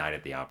 Night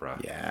at the Opera.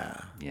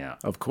 Yeah.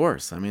 Of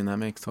course. I mean, that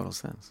makes total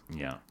sense.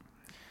 Yeah.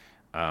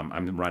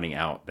 I'm running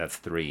out. That's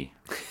 3.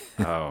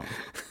 Oh.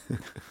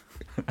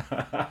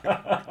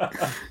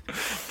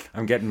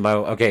 I'm getting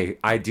low. Okay,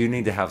 I do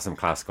need to have some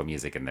classical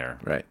music in there.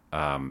 Right.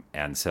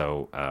 And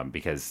so,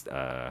 because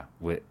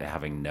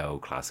having no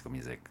classical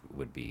music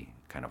would be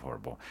kind of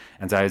horrible.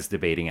 And so I was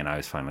debating, and I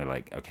was finally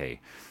like,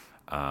 okay,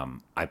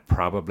 I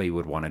probably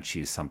would want to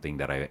choose something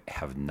that I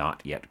have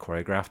not yet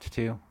choreographed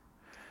to.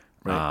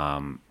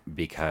 Right.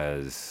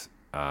 Because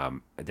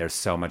there's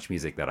so much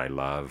music that I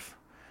love,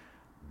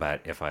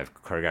 but if I've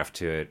choreographed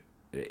to it,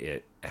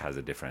 it has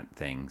a different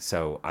thing.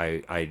 So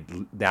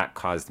that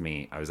caused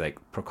me, I was like,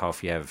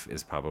 Prokofiev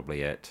is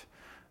probably it.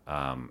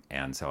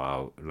 And so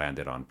I'll land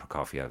it on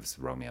Prokofiev's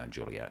Romeo and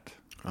Juliet.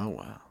 Oh,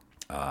 wow.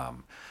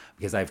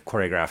 Because I've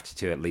choreographed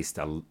to at least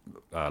a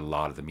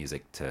lot of the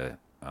music to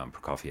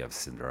Prokofiev's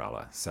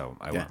Cinderella. So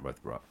I went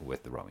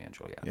with the Romeo and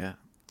Juliet. Yeah.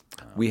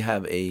 We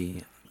have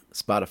a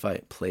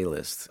Spotify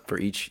playlist for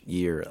each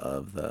year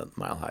of the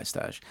Mile High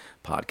Stash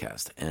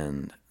podcast,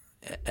 and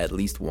at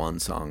least one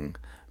song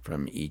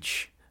from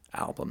each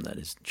album that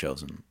is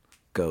chosen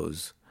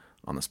goes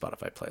on the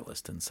Spotify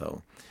playlist. And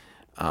so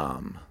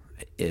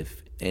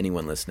if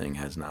anyone listening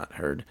has not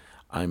heard,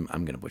 I'm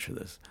going to butcher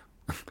this.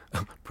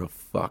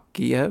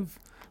 Prokofiev?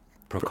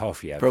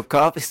 Prokofiev.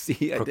 Prokofiev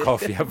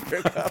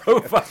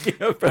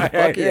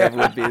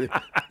would be.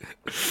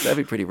 That'd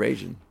be pretty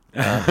raging.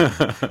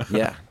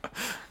 Yeah.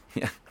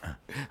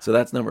 So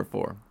that's number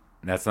 4.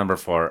 That's number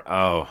 4.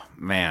 Oh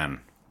man.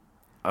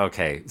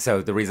 Okay.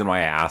 So the reason why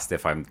I asked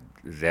if I'm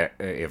there,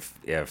 if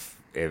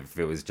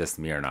it was just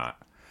me or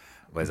not,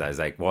 was I was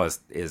like, well,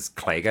 is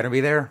Clay gonna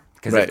be there?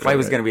 Because if Clay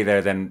was gonna be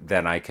there,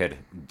 then I could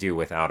do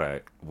without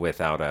a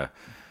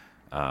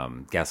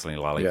Gasoline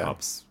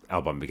Lollipops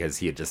album, because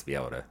he'd just be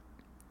able to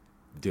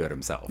do it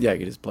himself. Yeah, you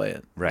could just play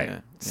it. Right. Yeah.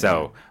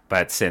 So,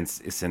 but since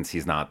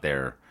he's not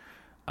there,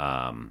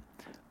 I'm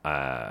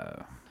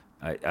gonna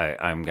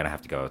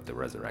have to go with the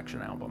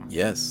Resurrection album.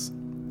 Yes.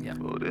 Yeah.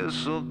 But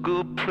it's a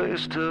good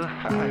place to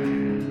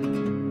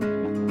hide.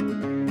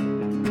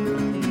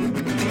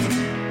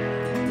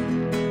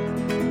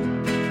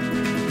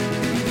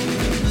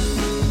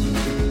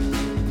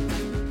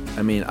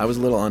 I mean, I was a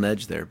little on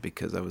edge there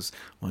because I was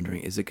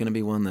wondering, is it going to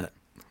be one that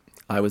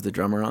I was the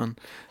drummer on?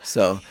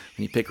 So when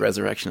you pick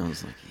Resurrection, I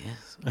was like,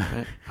 yes,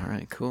 all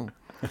right, cool.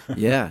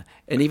 Yeah,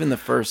 and even the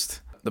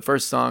first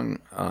song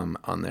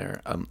on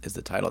there is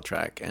the title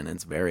track, and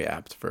it's very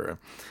apt for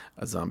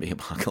a zombie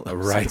apocalypse.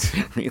 Right.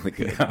 It's really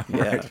good.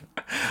 Yeah.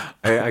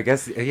 Right. I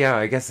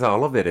guess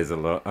all of it is a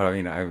little. I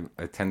mean, I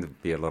tend to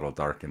be a little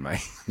dark in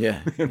my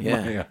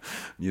my,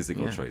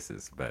 musical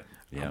choices, but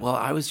yeah. Well,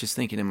 I was just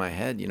thinking in my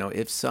head,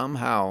 if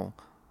somehow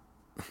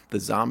the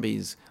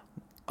zombies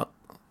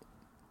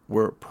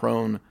were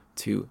prone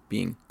to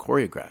being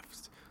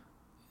choreographed,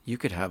 you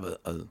could have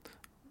a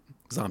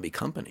zombie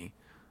company.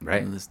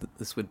 Right. And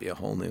this would be a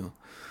whole new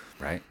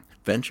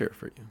venture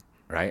for you.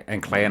 Right.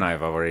 And Clay and I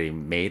have already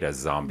made a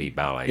zombie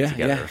ballet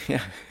together.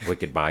 Yeah.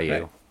 Wicked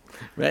Bayou.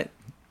 Right.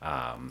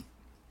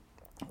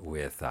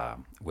 With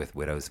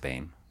Widow's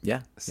Bane.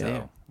 Yeah.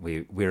 So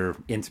we're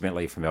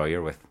intimately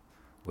familiar with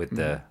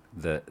the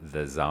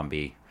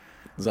zombie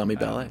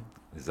ballet.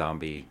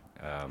 Zombie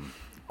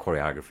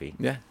choreography.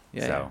 Yeah.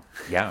 So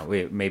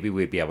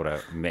we'd be able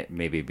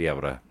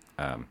to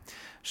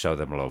show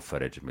them a little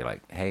footage and be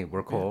like, hey,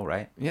 we're cool,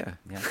 right? Yeah.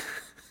 Yeah.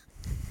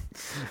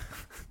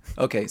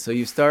 Okay, so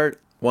you start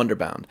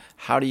Wonderbound.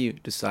 How do you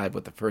decide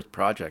what the first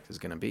project is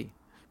going to be?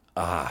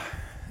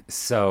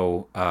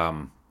 So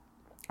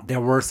there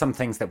were some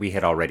things that we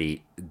had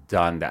already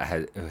done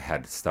that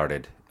had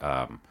started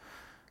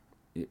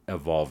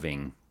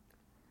evolving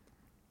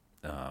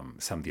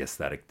some of the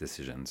aesthetic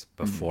decisions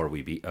before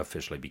we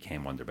officially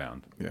became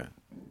Wonderbound. Yeah.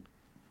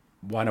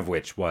 One of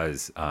which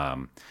was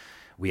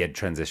we had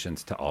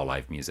transitioned to all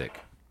live music.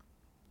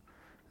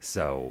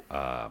 So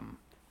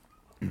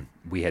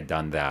we had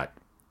done that.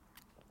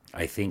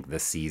 I think the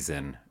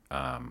season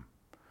that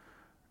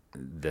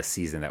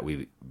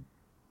we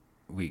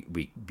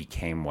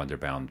became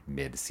Wonderbound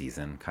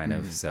mid-season, kind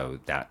of. So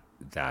that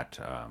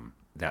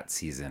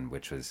season,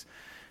 which was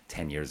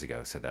 10 years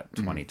ago, so that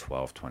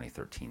 2012,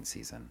 2013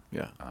 season.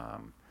 Yeah.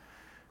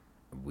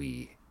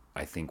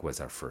 I think was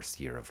our first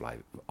year of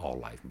all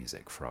live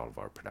music for all of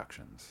our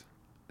productions.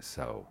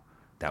 So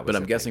that was.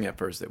 But I'm guessing at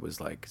first it was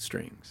like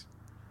strings.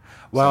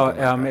 Well,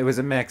 it was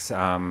a mix.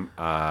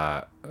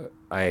 I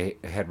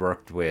had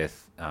worked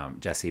with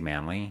Jesse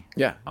Manley.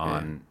 Yeah.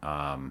 On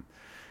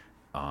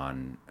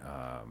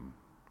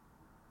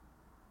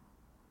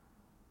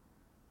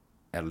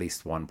at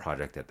least one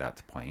project at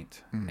that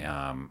point.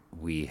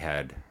 We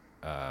had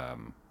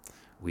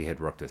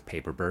worked with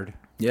Paperbird.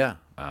 Yeah.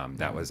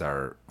 That was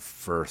our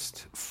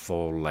first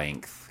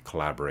full-length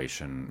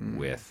collaboration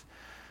with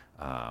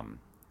a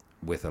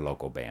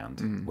local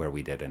band where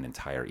we did an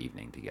entire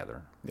evening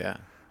together. Yeah.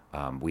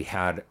 We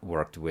had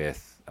worked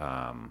with,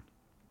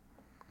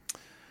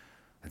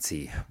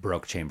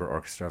 Baroque Chamber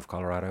Orchestra of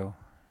Colorado.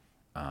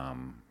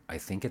 I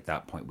think at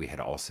that point we had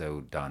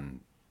also done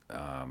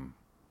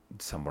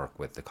some work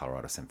with the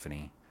Colorado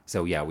Symphony.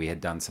 So yeah, we had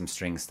done some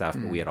string stuff,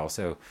 but we had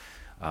also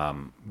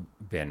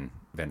been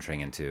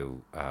venturing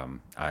into.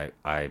 I'm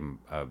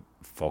a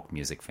folk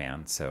music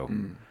fan, so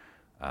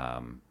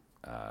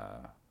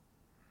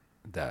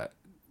the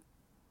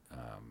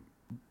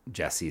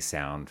Jesse's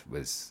sound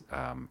was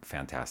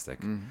fantastic,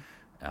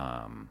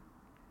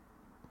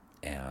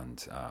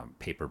 and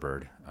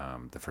Paperbird.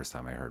 The first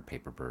time I heard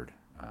Paperbird,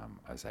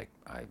 I was like,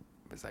 I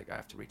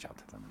have to reach out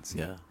to them and see.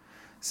 Yeah.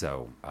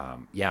 So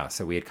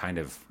so we had kind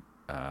of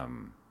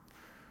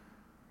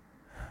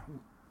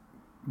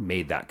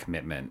made that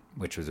commitment,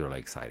 which was really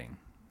exciting.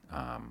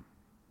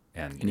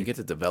 And you get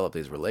to develop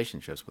these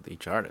relationships with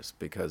each artist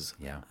because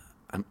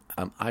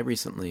I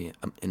recently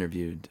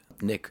interviewed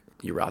Nick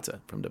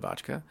Urata from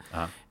Devachka,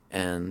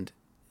 and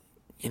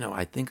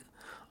I think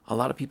a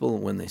lot of people,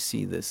 when they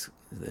see this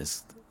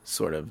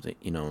sort of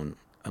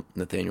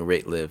Nathaniel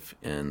Rateliff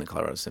in the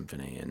Colorado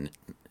Symphony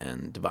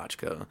and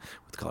Devachka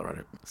with the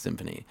Colorado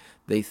Symphony,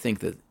 they think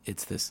that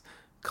it's this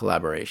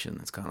collaboration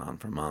that's gone on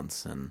for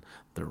months and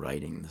they're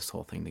writing this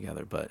whole thing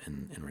together. But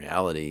in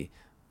reality,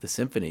 the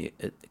symphony,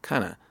 it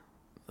kind of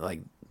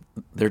like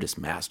they're just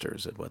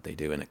masters at what they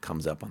do, and it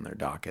comes up on their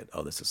docket.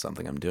 Oh, this is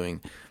something I'm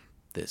doing.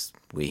 this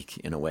week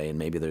in a way, and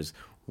maybe there's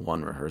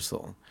one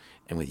rehearsal.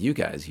 And with you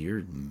guys,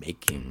 you're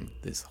making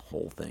this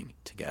whole thing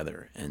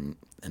together and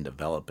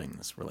developing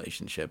this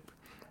relationship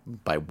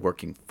by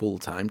working full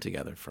time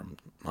together for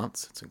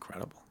months. It's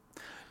incredible.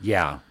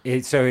 Yeah.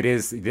 So it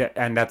is.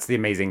 And that's the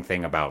amazing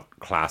thing about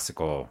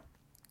classical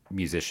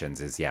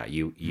musicians is,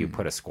 you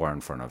put a score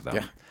in front of them.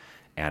 Yeah.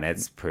 And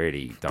it's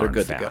pretty darn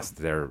good fast.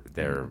 to go.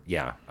 They're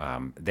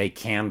they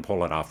can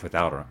pull it off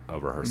without a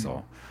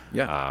rehearsal.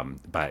 Yeah.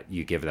 But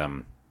you give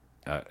them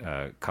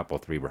a couple,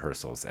 3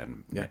 rehearsals,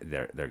 and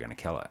they're going to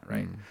kill it,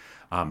 right?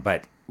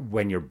 But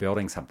when you're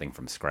building something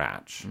from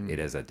scratch, it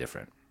is a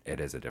different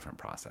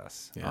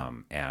process. Yeah.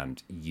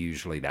 And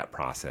usually that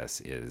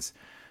process is,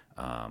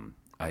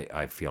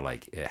 I feel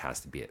like it has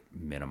to be at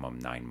minimum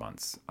 9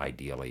 months.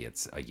 Ideally,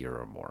 it's a year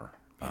or more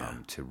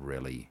to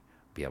really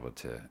be able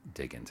to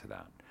dig into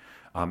that.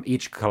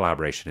 Each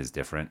collaboration is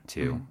different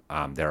too.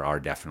 There are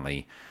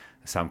definitely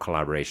some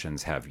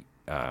collaborations have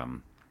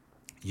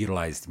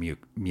utilized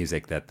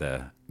music that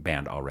the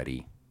band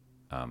already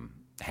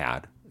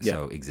had,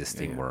 so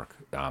existing work.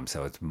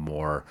 So it's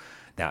more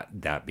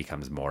that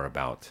becomes more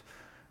about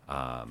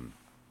kind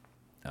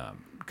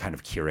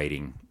of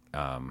curating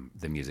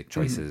the music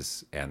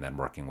choices and then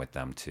working with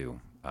them to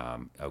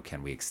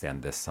can we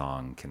extend this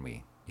song? Can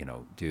we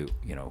do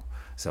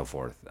so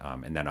forth?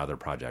 And then other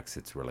projects,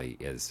 it's really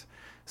is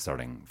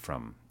starting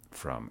from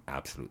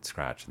absolute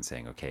scratch and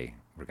saying, okay,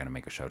 we're going to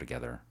make a show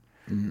together.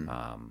 And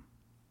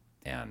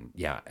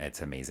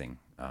it's amazing.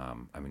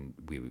 I mean,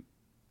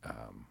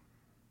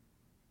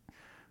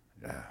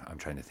 I'm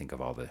trying to think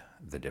of all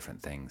the different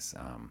things.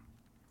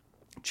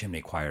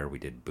 Chimney Choir, we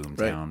did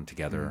Boomtown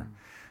together.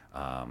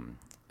 And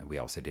we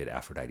also did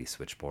Aphrodite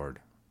Switchboard.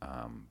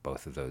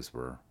 Both of those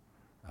were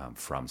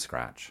from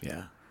scratch.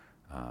 Yeah.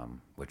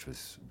 Which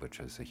was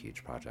a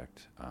huge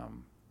project.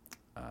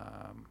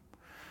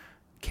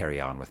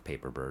 Carry On with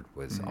Paperbird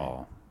was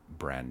all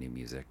brand new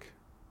music.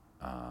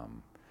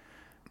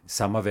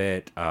 Some of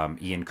it,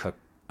 Ian Cook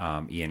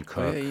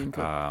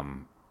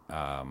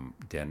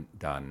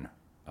done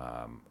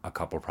a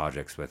couple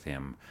projects with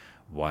him.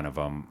 One of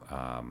them,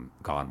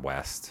 Gone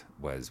West,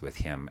 was with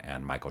him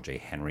and Michael J.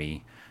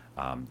 Henry,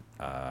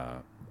 a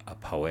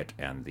poet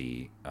and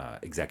the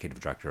executive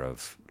director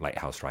of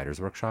Lighthouse Writers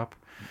Workshop,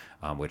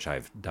 which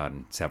I've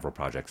done several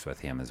projects with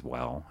him as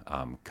well,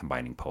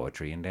 combining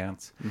poetry and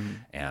dance.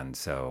 And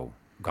so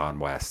Gone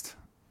West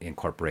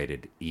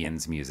incorporated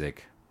Ian's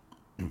music,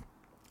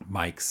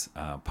 Mike's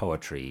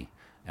poetry,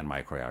 and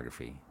my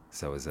choreography.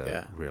 So it was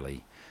a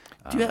really...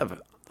 Do you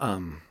have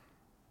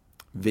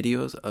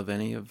videos of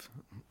any of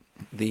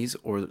these,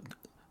 or,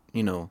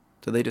 do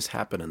they just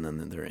happen and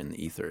then they're in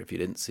the ether if you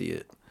didn't see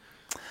it?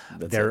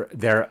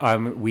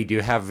 We do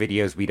have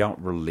videos. We don't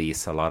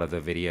release a lot of the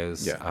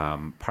videos,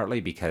 partly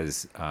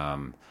because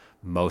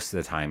most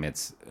of the time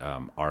it's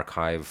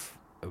archival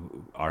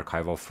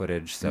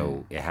footage,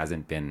 so it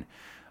hasn't been.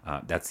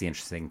 That's the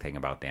interesting thing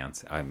about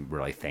dance. I'm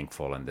really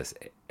thankful in this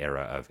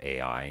era of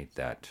AI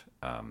that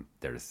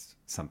there's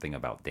something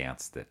about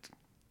dance that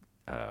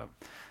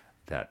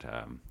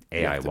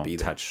AI won't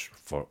touch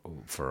for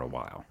a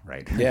while,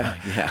 right?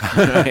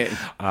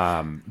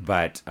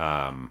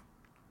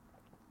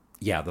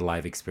 The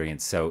live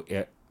experience. So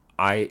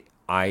I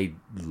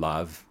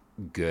love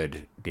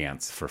good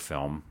dance for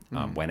film.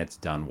 When it's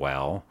done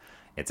well,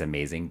 it's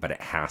amazing, but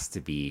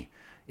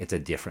it's a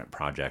different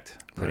project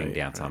putting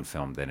dance on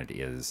film than it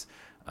is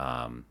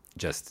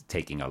just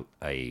taking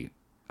a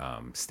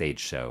stage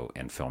show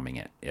and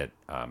filming it.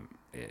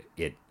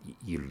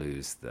 You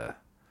lose the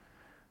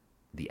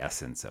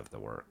essence of the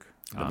work.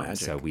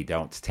 So we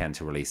don't tend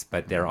to release,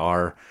 but there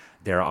are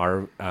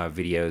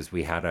videos.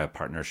 We had a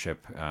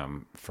partnership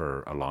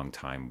for a long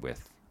time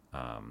with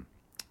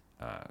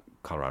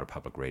Colorado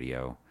Public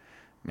Radio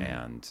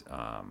and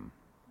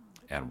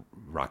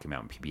Rocky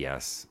Mountain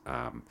PBS.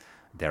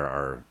 There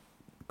are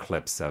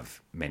clips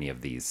of many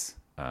of these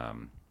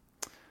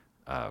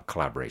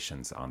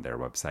collaborations on their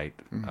website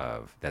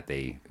that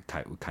they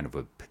kind of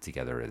would put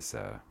together as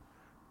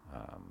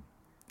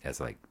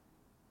like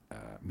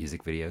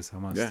music videos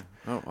almost. Yeah.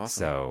 Oh, awesome.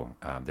 So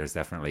there's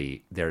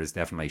definitely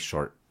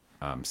short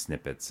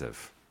snippets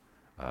of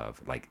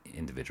like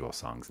individual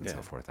songs and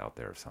so forth out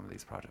there of some of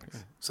these projects.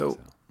 Okay. So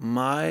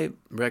my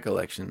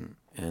recollection,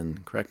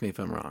 and correct me if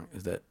I'm wrong,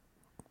 is that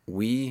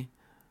we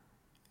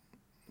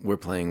were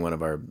playing one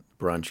of our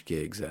brunch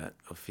gigs at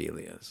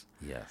Ophelia's.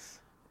 Yes.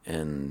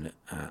 In,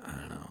 I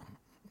don't know,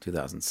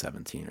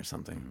 2017 or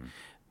something.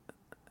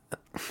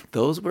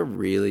 Those were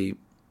really,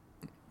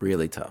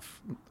 really tough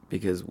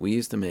because we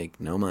used to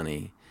make no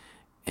money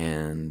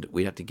and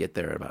we'd have to get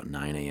there at about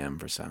 9 a.m.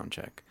 for sound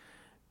check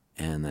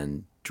and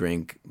then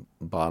drink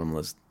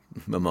bottomless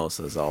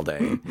mimosas all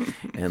day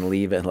and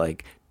leave at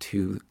like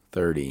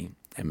 2:30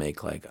 and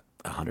make like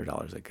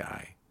 $100 a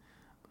guy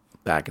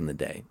back in the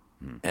day.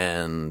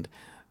 And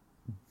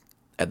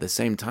at the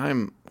same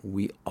time,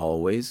 we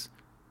always,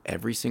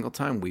 every single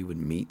time, we would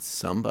meet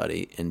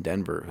somebody in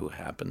Denver who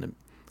happened to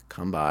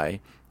come by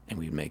and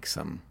we'd make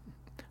some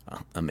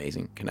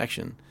amazing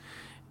connection.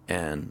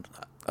 and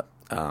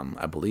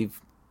I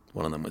believe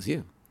one of them was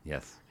you.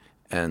 Yes.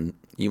 And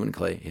you and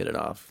Clay hit it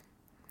off,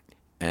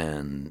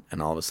 and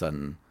all of a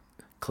sudden,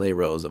 Clay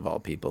Rose of all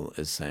people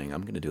is saying,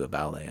 "I'm going to do a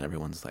ballet," and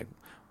everyone's like,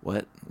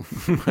 "What?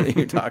 What are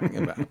you talking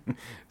about?"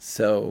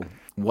 So,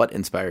 what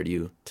inspired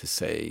you to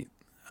say,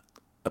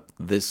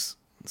 "This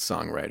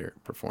songwriter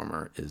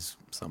performer is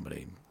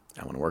somebody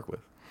I want to work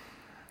with"?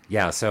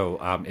 Yeah. So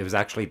it was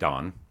actually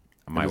Dawn,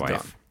 my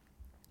wife,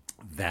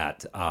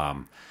 that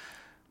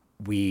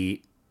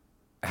we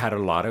had a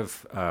lot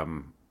of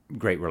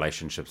great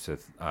relationships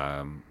with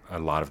a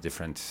lot of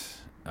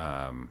different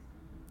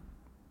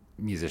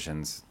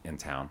musicians in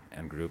town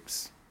and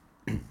groups,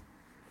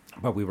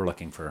 but we were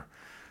looking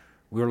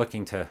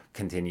to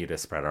continue to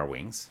spread our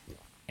wings,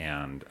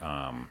 and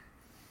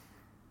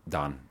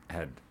Don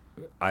had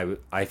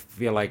I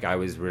feel like I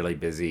was really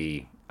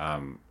busy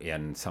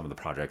in some of the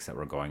projects that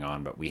were going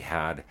on, but we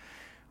had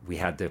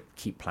to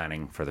keep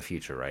planning for the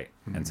future, right?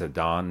 Mm-hmm. And so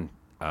Don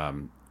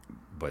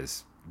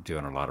was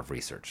doing a lot of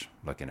research,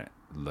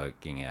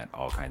 looking at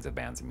all kinds of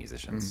bands and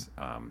musicians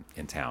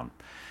in town.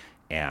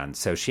 And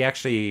so she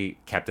actually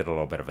kept it a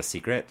little bit of a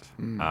secret.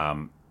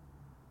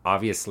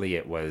 Obviously,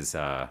 it was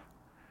there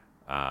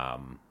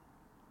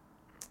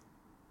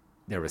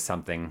was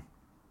something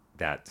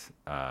that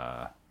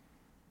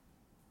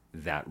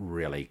that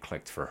really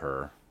clicked for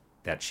her,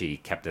 that she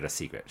kept it a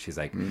secret. She's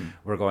like,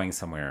 "We're going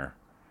somewhere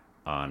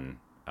on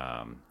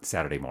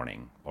Saturday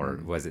morning," or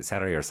was it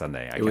Saturday or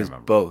Sunday? I can't remember.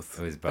 Both.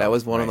 It was both. That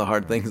was one of the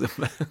hard things.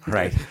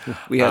 Right.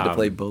 We had to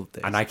play both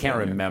days. And I can't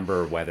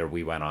remember whether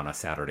we went on a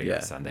Saturday or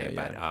Sunday,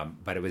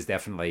 but it was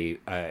definitely,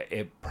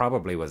 it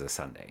probably was a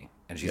Sunday.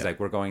 And she's like,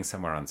 "We're going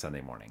somewhere on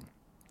Sunday morning."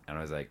 And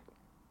I was like,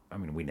 I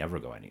mean, we never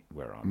go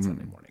anywhere on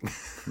Sunday morning.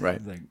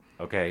 Right. Like,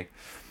 okay.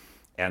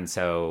 And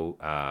so,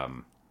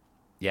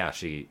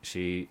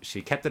 she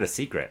kept it a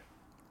secret.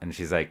 And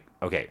she's like,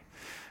 "Okay."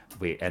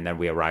 And then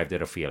we arrived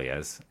at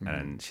Ophelia's,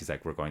 and she's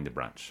like, "We're going to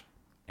brunch."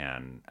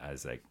 And I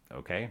was like,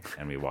 "Okay."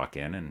 And we walk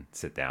in and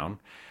sit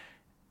down,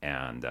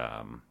 and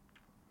and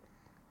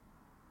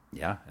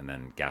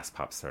then Gas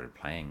Pop started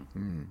playing,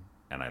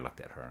 and I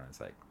looked at her and I was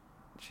like,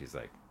 she's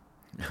like,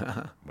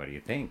 "What do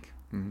you think?"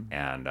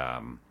 And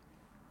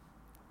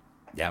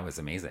it was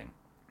amazing.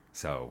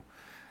 So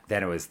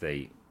then it was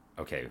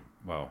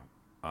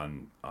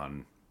on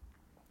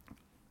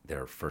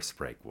their first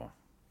break, we'll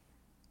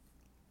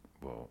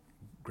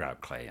grab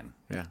Clay and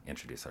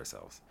introduce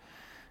ourselves.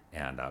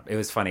 And it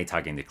was funny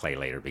talking to Clay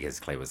later, because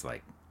Clay was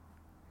like,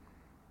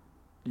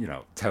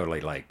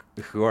 totally like,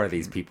 who are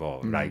these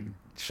people like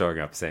showing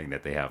up saying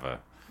that they have a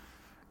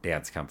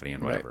dance company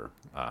and whatever.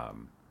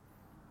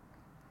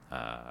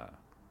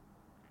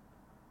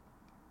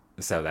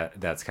 So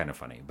that's kind of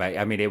funny. But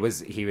I mean,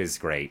 he was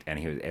great, and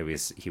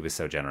he was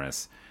so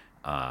generous.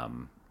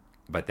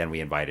 But then we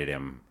invited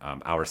him.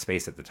 Our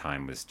space at the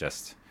time was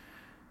just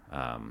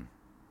a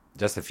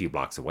few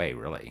blocks away,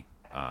 really,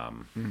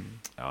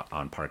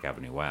 on Park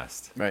Avenue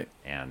West. Right.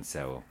 And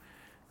so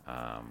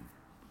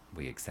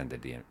we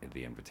extended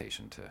the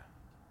invitation to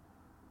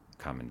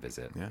come and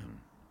visit. Yeah.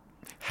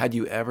 Had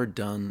you ever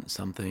done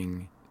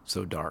something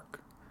so dark?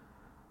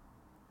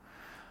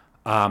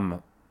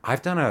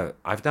 I've done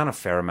a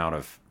fair amount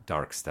of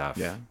dark stuff.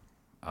 Yeah.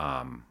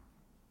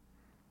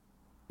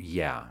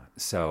 Yeah.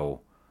 So,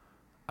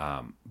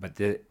 the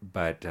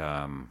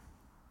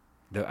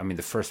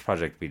first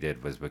project we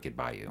did was Wicked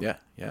Bayou. Yeah.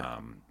 Yeah.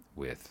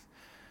 With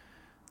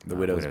the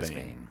Widow's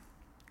Bane.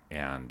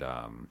 And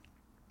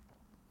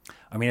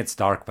it's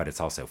dark, but it's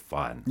also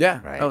fun.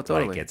 Yeah. Right. Oh,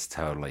 totally. Like, it's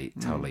totally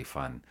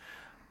fun.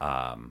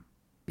 I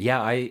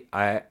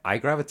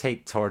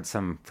gravitate towards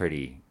some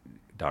pretty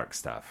dark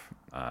stuff.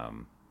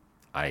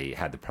 I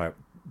had the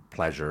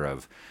pleasure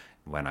of,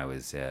 when I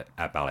was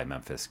at Ballet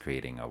Memphis,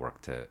 creating a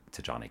work to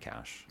Johnny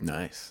Cash.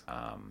 Nice.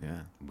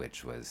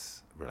 Which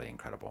was really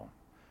incredible.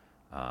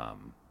 I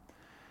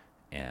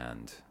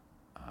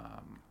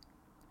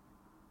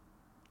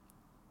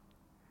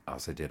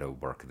also did a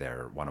work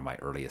there. One of my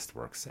earliest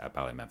works at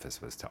Ballet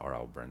Memphis was to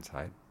R.L.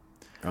 Burnside.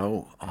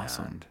 Oh,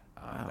 awesome. And,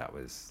 wow. That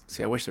was...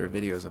 See, I wish there were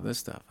videos of this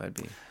stuff. I'd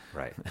be...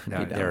 Right.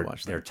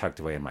 They're tucked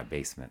away in my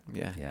basement.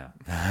 Yeah. Yeah.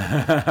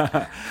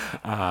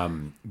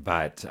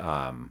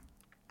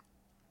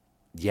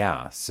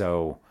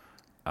 So...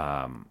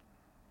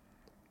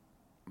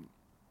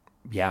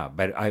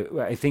 but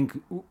I think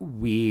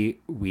we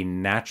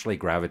naturally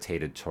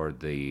gravitated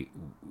toward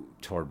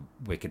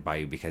Wicked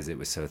Bayou because it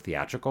was so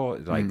theatrical.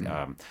 Like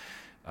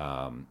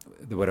the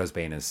Widow's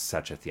Bane is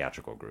such a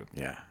theatrical group.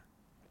 Yeah.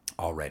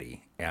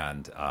 Already,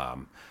 and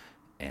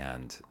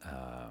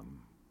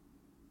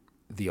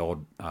the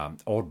old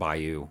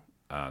Bayou,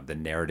 the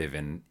narrative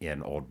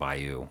in Old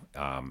Bayou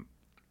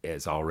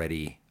is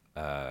already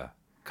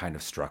kind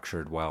of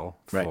structured well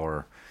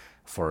for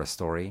a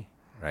story.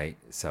 Right.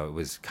 So it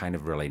was kind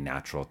of really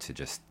natural to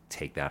just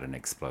take that and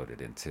explode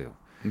it into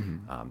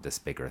this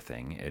bigger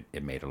thing.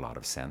 It made a lot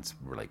of sense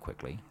really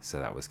quickly. So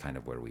that was kind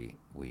of where we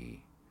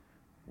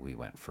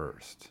went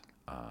first.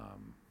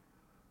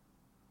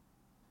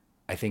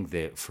 I think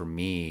that for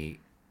me,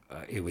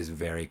 it was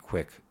very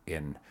quick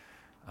in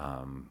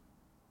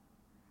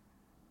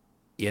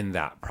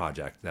that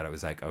project that I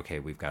was like, okay,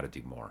 we've got to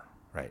do more,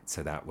 right?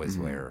 So that was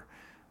where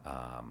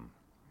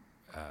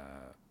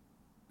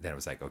then it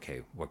was like,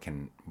 okay, what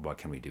can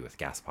we do with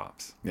gas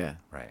pops? Yeah.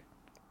 Right.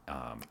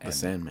 The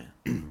Sandman.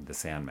 The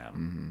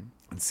Sandman.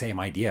 Same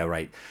idea,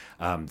 right?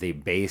 The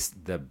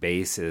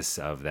basis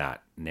of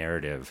that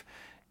narrative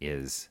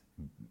is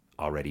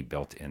already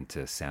built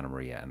into Santa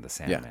Maria and the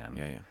Sandman.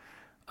 Yeah.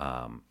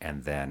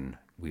 And then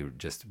we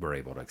were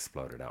able to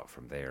explode it out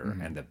from there.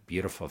 And the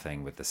beautiful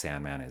thing with the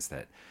Sandman is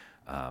that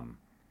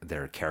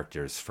there are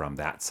characters from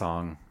that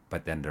song,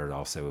 but then there are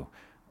also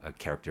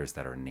characters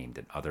that are named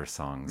in other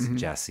songs.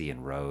 Jesse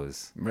and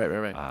Rose,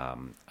 Right.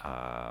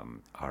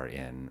 are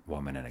in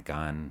Woman and a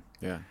Gun.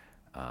 Yeah.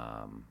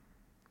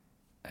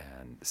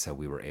 And so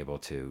we were able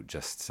to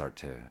just start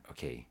to,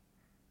 okay,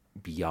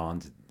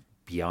 beyond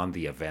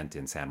the event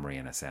in Santa Maria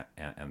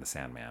and the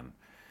Sandman,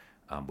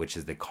 which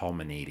is the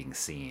culminating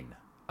scene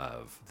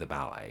of the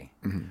ballet,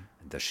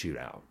 the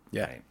shootout.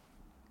 Yeah.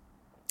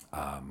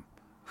 Right?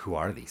 Who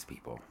are these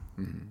people?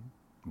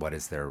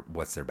 What's their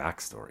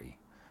backstory?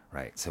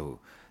 Right. So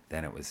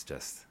then it was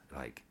just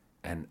like,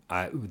 and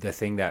the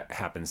thing that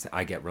happens,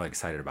 I get really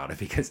excited about it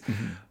because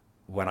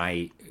when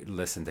I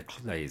listen to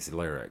Clay's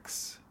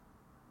lyrics,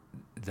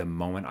 the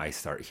moment I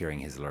start hearing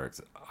his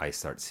lyrics, I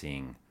start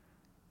seeing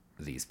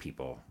these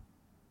people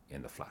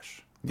in the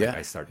flesh. Like, Yeah.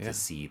 I start to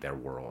see their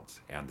worlds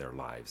and their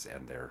lives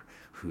and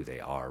who they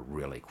are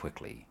really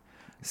quickly.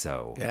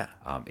 So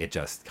it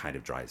just kind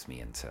of drives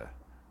me into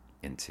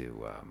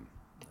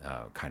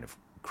kind of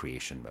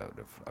creation mode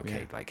of,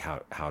 okay, like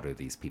how do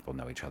these people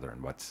know each other,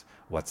 and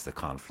what's the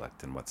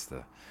conflict, and what's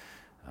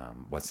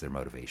their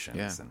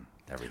motivations and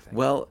everything.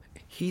 Well,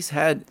 he's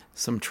had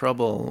some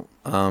trouble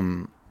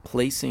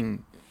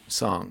placing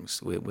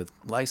songs with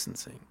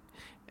licensing,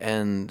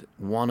 and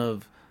one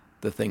of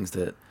the things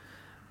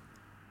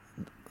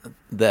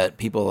that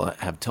people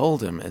have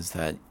told him is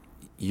that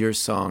your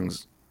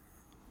songs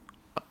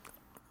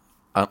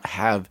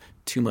have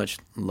too much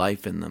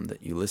life in them,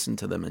 that you listen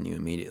to them and you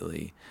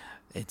immediately,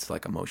 it's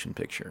like a motion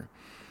picture.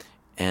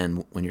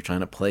 And when you're trying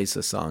to place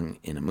a song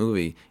in a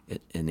movie,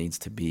 it needs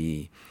to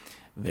be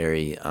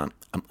very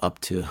up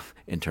to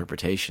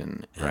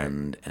interpretation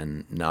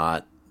and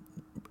not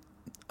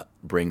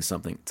bring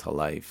something to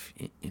life,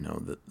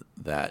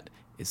 that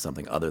is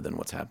something other than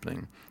what's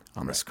happening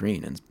on the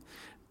screen. And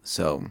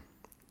so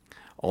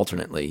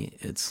alternately,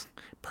 it's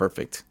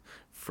perfect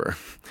for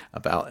a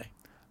ballet.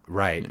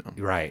 Right.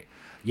 Right.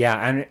 Yeah.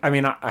 And I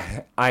mean,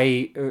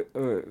 I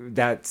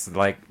that's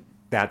like,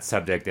 that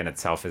subject in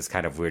itself is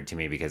kind of weird to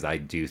me, because I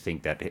do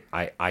think that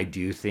I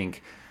do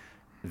think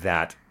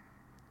that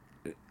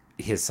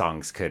his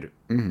songs could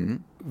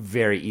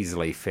very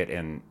easily fit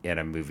in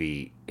a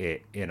movie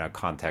in a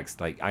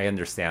context. Like, I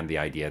understand the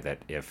idea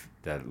that if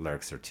the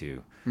lyrics are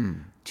too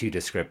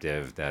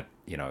descriptive, that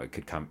it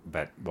could come,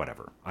 but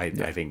whatever. I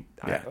think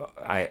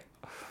I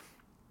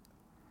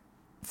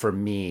for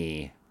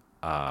me,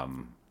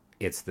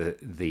 it's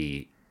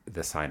the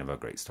sign of a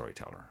great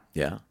storyteller.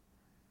 Yeah.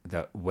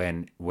 That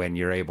when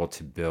you're able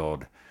to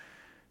build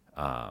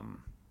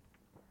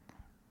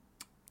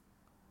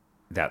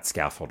that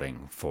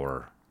scaffolding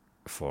for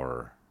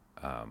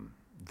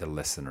the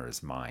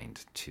listener's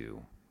mind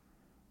to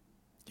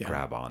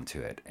grab onto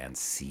it and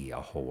see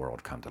a whole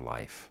world come to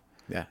life,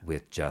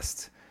 with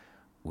just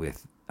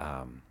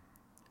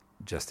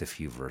a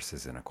few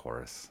verses in a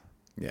chorus.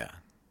 Yeah.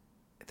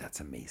 That's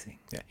amazing.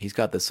 Yeah, he's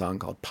got this song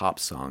called Pop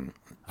Song.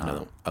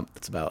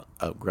 It's about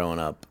growing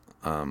up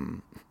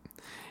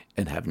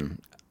and having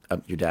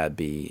your dad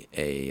be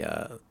a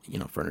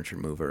furniture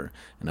mover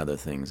and other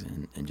things,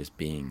 and just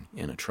being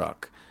in a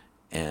truck.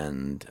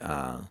 And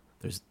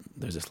there's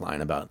this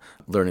line about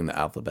learning the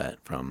alphabet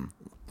from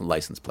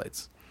license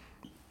plates,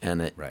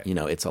 and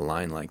it's a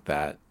line like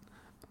that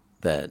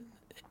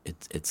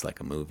it's like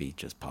a movie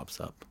just pops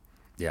up.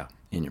 Yeah,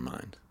 in your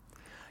mind.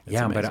 It's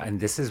amazing. And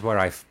this is where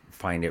I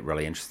find it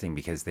really interesting,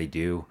 because they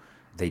do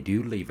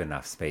leave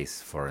enough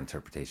space for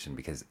interpretation,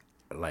 because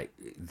like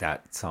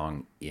that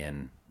song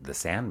in The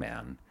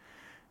Sandman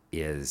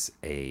is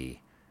a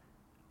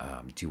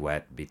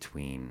duet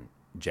between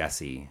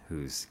Jesse,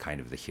 who's kind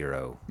of the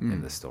hero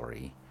in the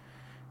story,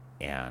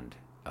 and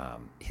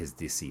his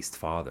deceased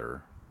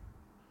father,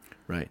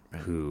 right.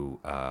 who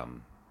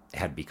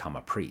had become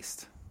a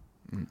priest.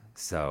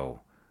 So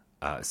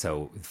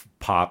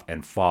Pop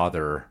and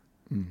father,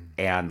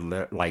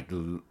 and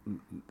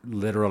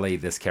literally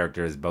this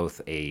character is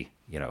both a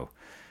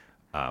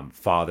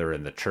father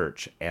in the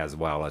church as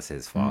well as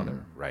his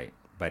father, right?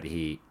 But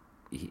they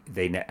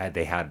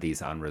had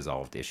these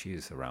unresolved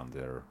issues around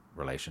their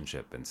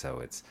relationship, and so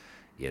it's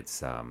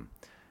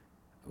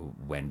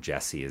when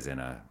Jesse is in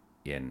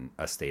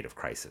a state of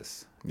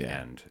crisis,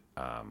 and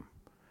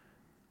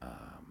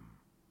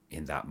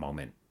in that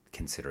moment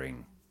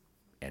considering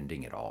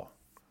ending it all,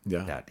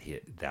 that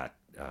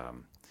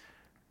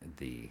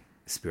the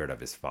spirit of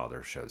his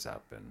father shows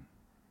up and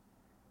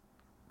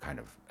kind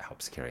of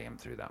helps carry him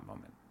through that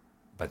moment.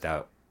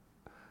 But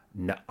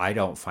no, I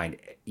don't find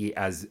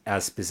as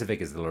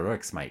specific as the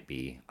lyrics might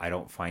be. I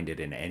don't find it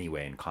in any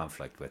way in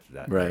conflict with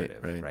that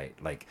narrative, right?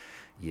 Like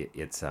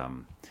it's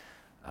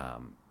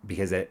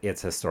because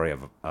it's a story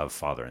of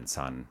father and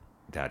son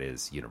that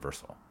is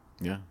universal.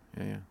 Yeah.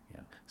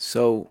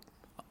 So,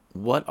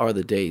 what are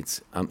the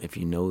dates, if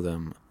you know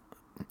them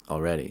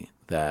already,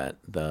 that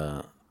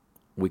the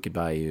Wicked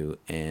Bayou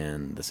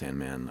and the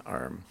Sandman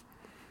are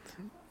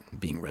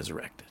being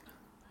resurrected?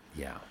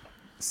 Yeah.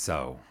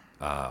 So,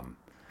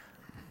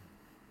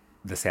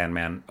 the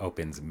Sandman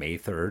opens May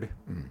 3rd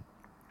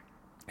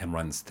and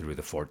runs through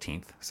the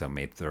 14th. So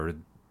May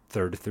 3rd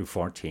through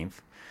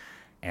 14th.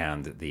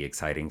 And the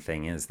exciting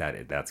thing is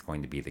that that's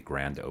going to be the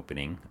grand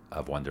opening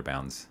of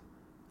Wonderbound's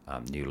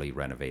newly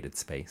renovated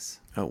space.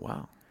 Oh,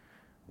 wow.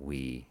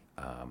 We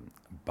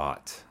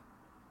bought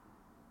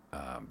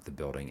the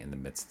building in the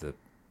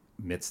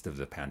midst of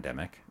the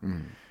pandemic.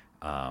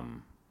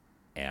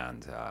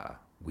 And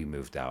we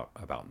moved out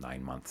about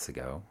 9 months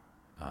ago.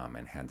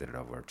 And handed it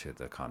over to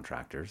the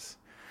contractors,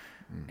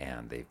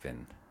 and they've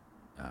been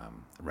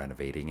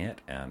renovating it,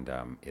 and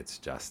it's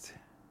just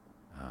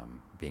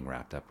being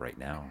wrapped up right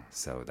now.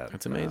 So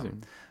that's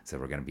amazing. So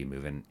we're going to be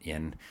moving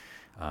in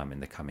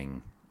the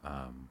coming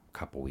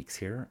couple weeks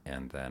here,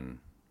 and then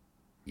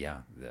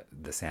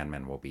the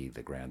Sandman will be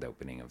the grand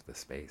opening of the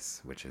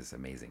space, which is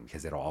amazing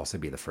because it'll also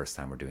be the first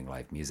time we're doing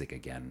live music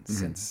again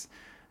since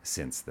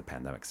the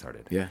pandemic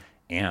started. Yeah,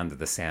 and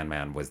the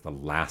Sandman was the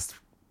last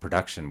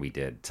production we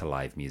did to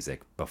live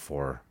music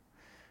before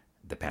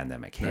the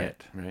pandemic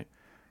hit. Right.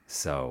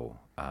 So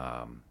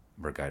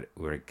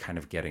we're kind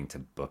of getting to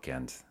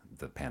bookend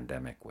the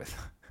pandemic with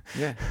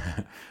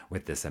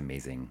with this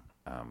amazing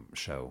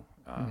show.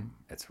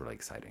 It's really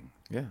exciting.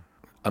 Yeah.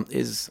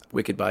 Is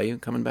Wicked Bayou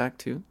coming back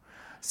too?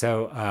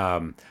 So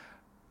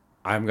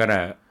I'm going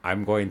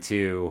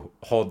to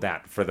hold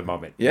that for the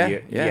moment.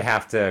 You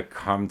have to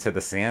come to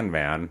the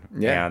Sandman,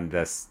 and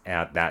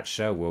at that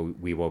show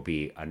we will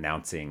be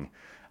announcing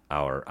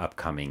our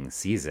upcoming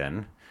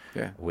season,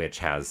 which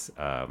has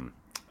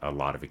a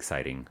lot of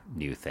exciting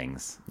new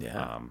things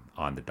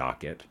on the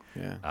docket.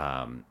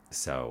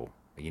 So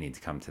you need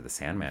to come to the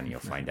Sandman and you'll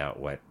find out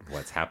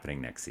what's happening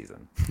next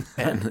season.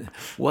 And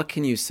what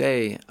can you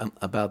say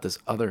about this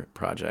other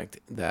project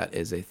that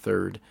is a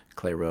third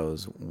Clay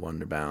Rose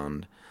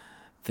Wonderbound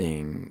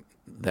thing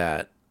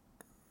that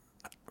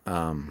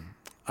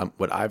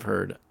what I've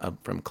heard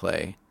from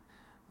Clay,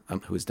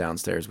 who's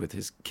downstairs with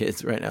his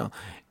kids right now,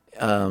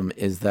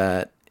 is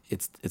that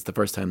it's the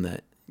first time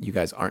that you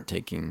guys aren't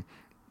taking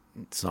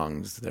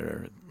songs that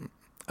are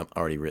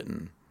already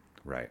written,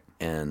 right,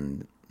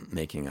 and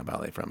making a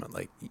ballet from it.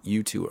 Like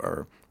you two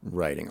are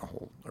writing a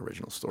whole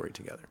original story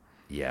together.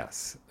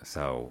 Yes.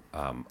 So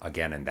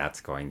again, and that's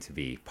going to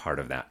be part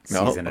of that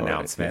season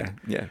announcement.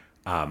 Right.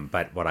 Yeah.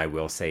 But what I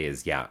will say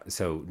is,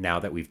 so now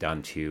that we've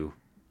done two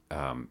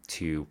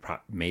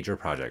major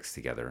projects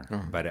together,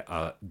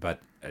 but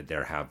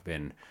there have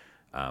been.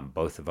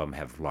 Both of them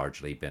have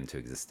largely been to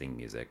existing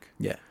music.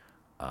 Yeah.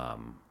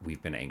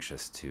 We've been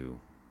anxious to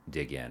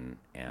dig in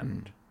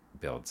and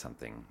build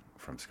something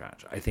from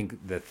scratch. I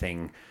think the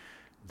thing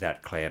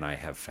that Clay and I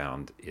have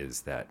found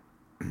is that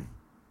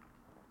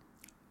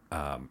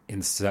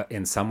in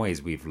some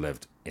ways we've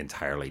lived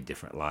entirely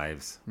different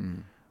lives,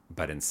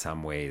 but in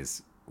some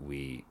ways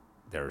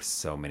there are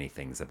so many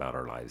things about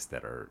our lives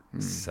that are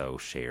so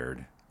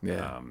shared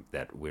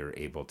that we're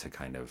able to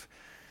kind of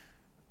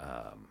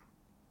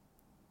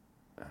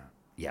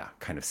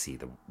kind of see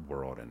the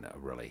world in a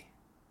really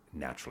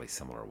naturally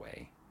similar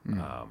way.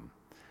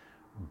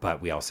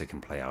 But we also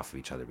can play off of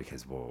each other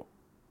because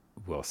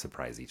we'll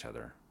surprise each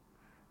other.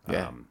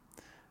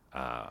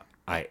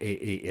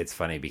 It's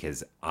funny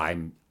because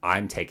I'm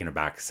taken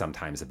aback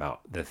sometimes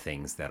about the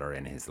things that are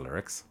in his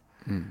lyrics.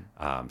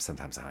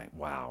 Sometimes I'm like,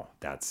 wow,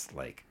 that's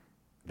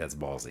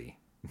ballsy.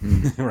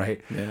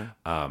 Right. Yeah.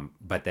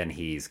 But then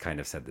he's kind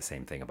of said the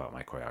same thing about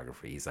my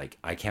choreography. He's like,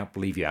 I can't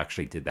believe you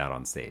actually did that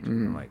on stage.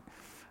 And I'm like,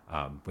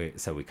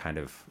 so we kind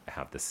of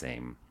have the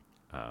same,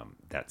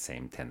 that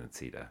same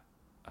tendency to,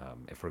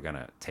 if we're going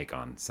to take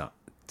on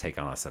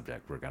a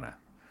subject, we're going to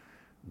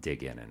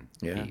dig in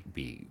and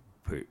be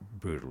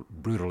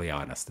brutally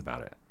honest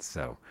about it.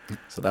 So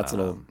that's a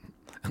little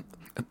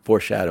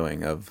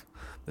foreshadowing of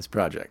this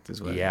project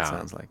is what it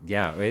sounds like.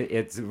 Yeah.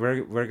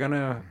 We're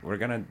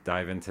gonna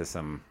dive into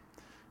some,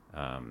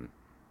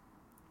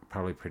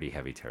 probably pretty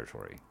heavy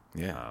territory.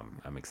 Yeah.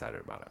 I'm excited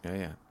about it.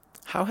 Yeah.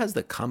 How has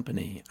the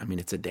company, I mean,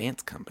 it's a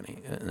dance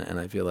company, and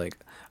I feel like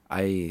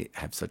I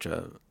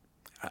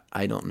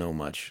don't know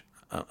much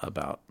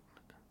about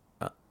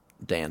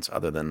dance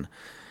other than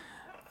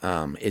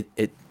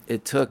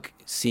it took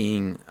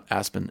seeing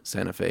Aspen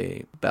Santa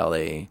Fe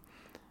Ballet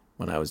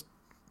when I was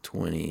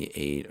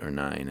 28 or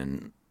 9,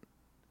 and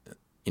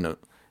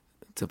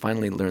to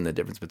finally learn the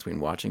difference between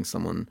watching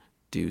someone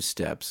do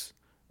steps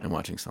and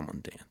watching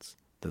someone dance,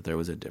 that there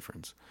was a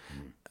difference.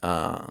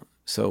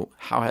 So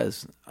how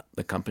has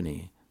the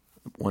company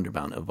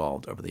Wonderbound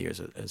evolved over the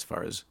years as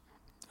far as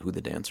who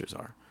the dancers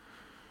are?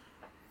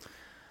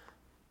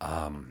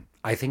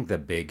 I think the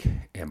big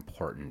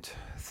important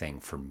thing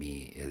for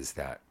me is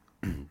that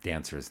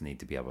dancers need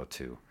to be able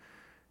to,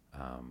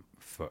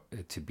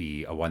 to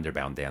be a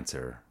Wonderbound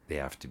dancer, they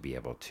have to be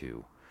able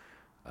to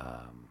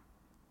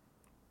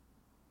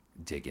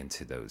dig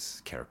into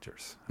those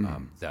characters.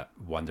 That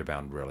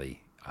Wonderbound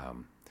really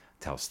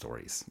tells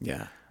stories.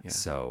 Yeah.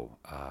 So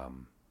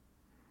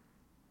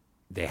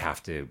they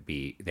have to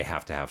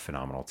have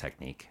phenomenal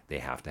technique. They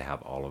have to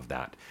have all of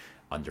that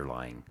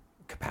underlying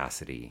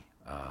capacity.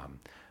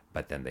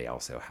 But then they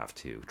also have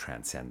to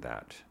transcend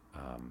that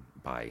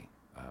by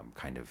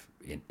kind of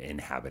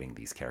inhabiting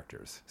these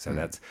characters. So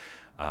that's,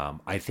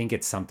 I think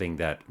it's something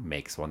that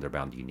makes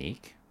Wonderbound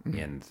unique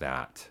in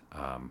that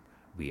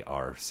we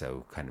are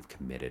so kind of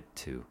committed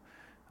to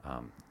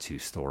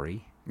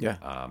story.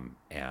 Yeah.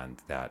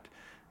 And that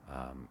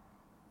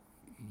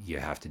you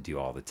have to do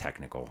all the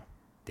technical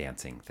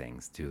dancing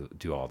things,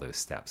 do all those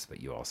steps,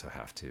 but you also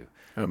have to.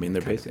 I mean,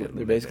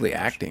 they're basically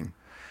acting,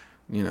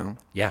 you know.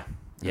 Yeah.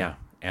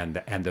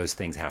 And those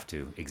things have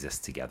to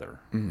exist together.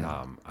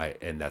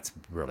 And that's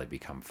really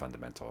become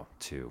fundamental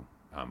to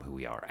who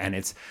we are. And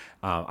it's,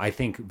 I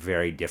think,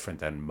 very different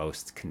than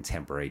most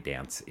contemporary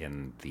dance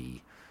in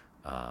the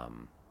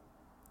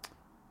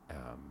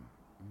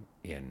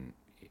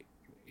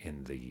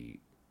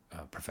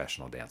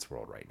professional dance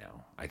world right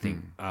now. I think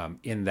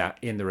in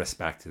the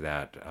respect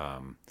that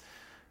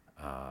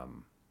I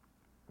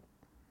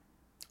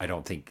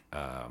don't think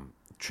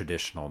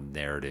traditional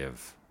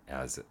narrative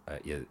has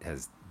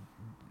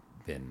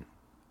been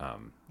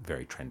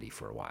very trendy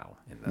for a while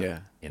in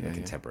the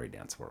contemporary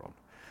dance world.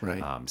 Right.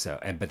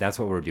 But that's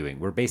what we're doing.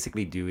 We're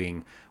basically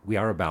we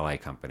are a ballet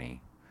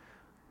company.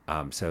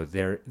 So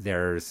there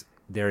is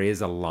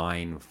a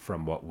line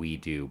from what we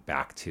do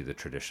back to the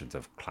traditions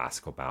of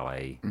classical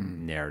ballet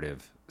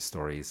narrative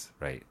stories,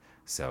 right?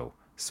 So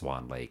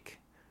Swan Lake,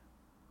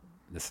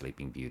 The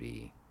Sleeping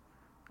Beauty,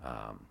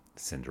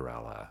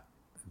 Cinderella,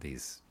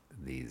 these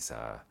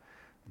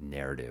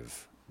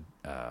narrative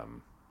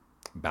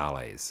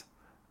ballets.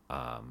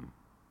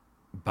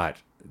 But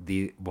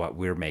what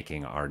we're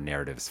making are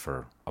narratives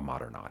for a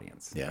modern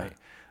audience. Yeah.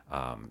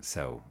 Right?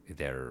 So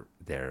the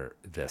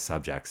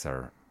subjects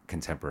are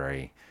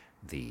contemporary.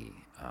 The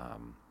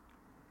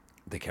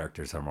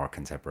characters are more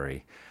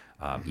contemporary.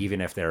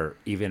 Even if they're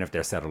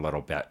set a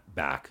little bit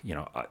back,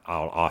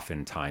 I'll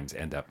oftentimes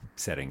end up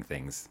setting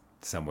things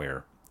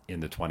somewhere in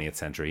the 20th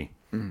century,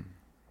 and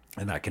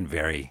that can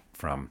vary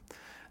from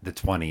the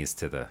 20s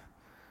to the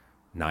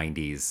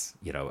 90s.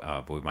 We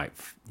might,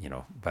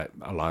 but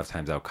a lot of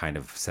times I'll kind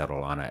of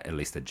settle on at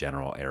least a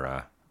general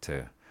era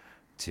to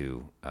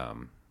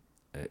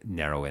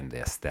narrow in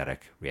the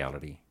aesthetic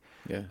reality.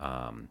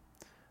 Yeah.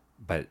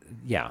 But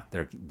yeah,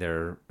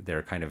 they're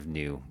kind of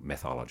new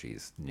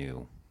mythologies,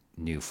 new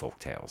folk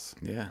tales.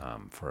 Yeah.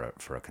 For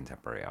a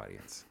contemporary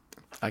audience.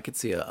 I could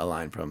see a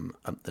line from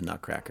the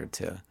Nutcracker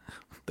to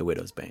the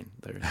Widow's Bane.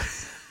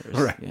 There's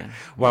right. Yeah.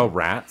 Well,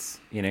 rats.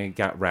 You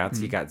got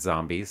rats. You got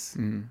zombies.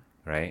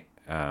 Right.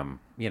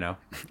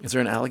 Is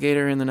there an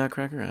alligator in the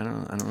Nutcracker? I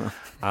don't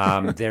know.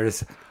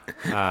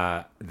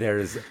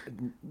 There's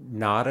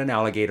not an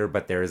alligator,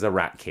 but there is a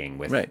rat king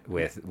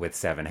with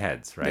 7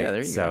 heads, right? Yeah,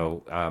 there you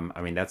go.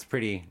 I mean, that's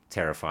pretty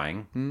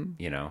terrifying,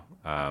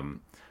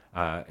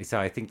 So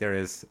I think there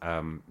is,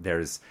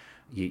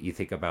 you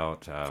think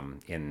about,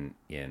 in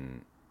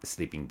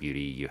Sleeping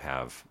Beauty, you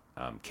have,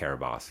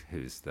 Caraboss,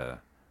 who's the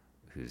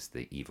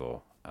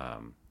evil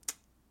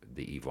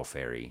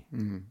fairy,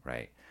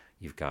 right?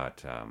 You've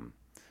got,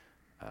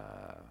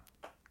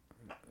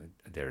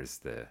 there's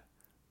the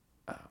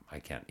I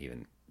can't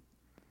even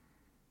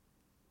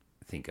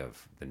think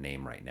of the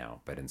name right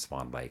now, but in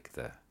Swan Lake,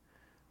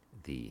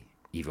 the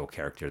evil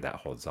character that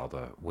holds all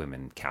the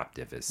women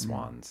captive is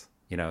swans.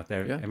 I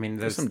mean,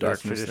 there's some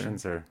those darkness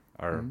traditions are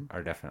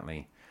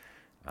definitely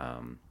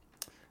kind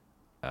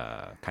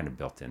of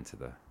built into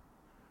the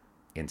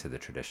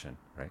tradition,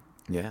 right?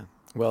 Yeah.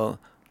 Well,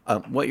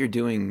 what you're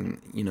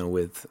doing,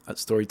 with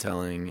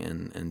storytelling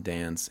and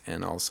dance,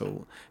 and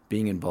also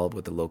being involved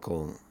with the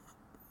local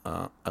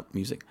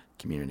music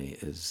community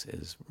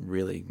is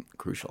really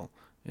crucial.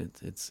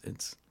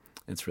 It's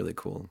really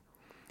cool,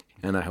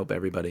 and I hope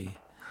everybody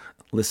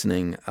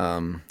listening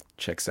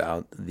checks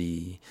out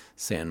the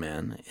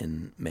Sandman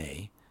in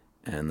May,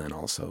 and then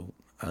also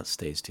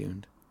stays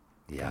tuned.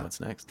 Yeah. What's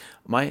next?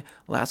 My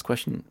last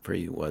question for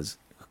you was,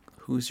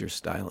 who's your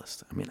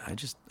stylist? I mean, I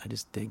just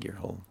dig your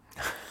whole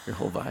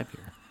vibe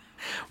here.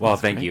 Well,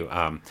 thank you.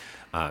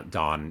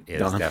 Dawn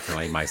is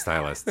definitely my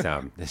stylist.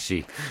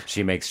 She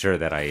makes sure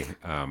that I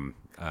am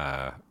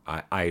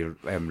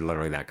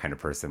literally that kind of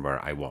person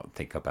where I won't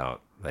think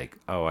about like,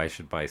 oh, I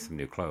should buy some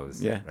new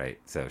clothes. Yeah. Right.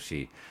 So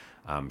she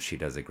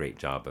does a great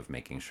job of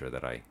making sure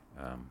that I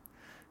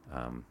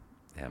am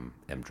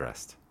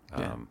dressed.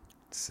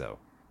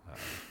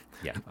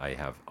 Yeah, I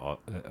have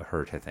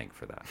her to thank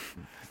for that.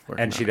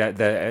 And she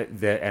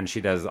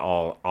does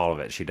all of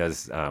it. She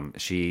does.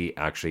 She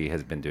actually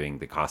has been doing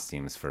the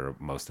costumes for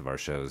most of our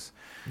shows.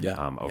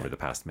 Over the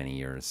past many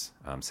years.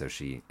 So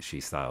she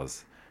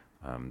styles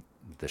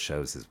the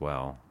shows as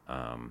well,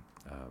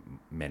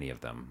 many of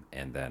them.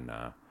 And then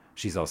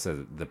she's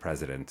also the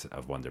president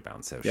of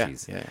Wonderbound, so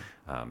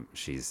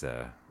she's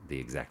the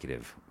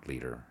executive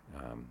leader,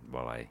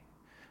 while I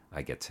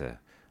get to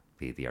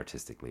be the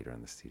artistic leader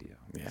in the studio.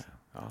 Yeah, so,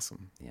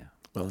 awesome. Yeah.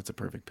 Well, it's a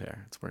perfect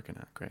pair. It's working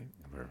out great.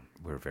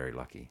 We're very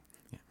lucky.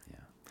 Yeah.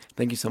 Yeah.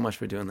 Thank you so much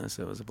for doing this.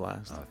 It was a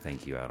blast. Oh,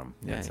 thank you, Adam.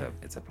 Yeah,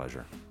 It's a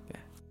pleasure.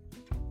 Yeah.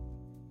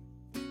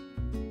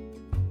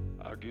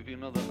 I'll give you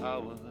another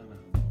hour, then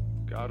I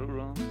gotta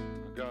run.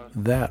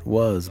 That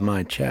was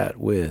my chat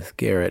with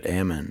Garrett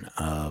Ammon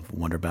of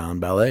Wonderbound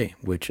Ballet,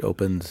 which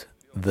opens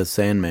The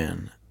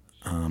Sandman,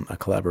 a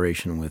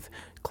collaboration with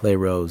Clay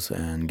Rose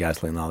and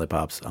Gasoline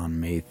Lollipops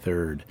on May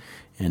 3rd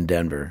in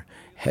Denver.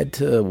 Head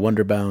to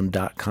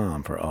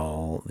wonderbound.com for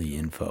all the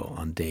info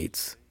on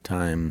dates,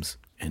 times,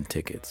 and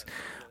tickets.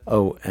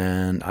 Oh,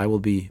 and I will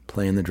be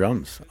playing the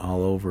drums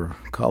all over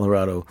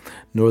Colorado,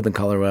 northern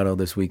Colorado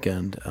this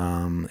weekend.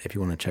 If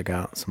you want to check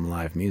out some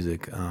live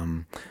music,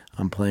 I'm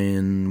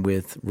playing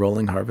with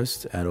Rolling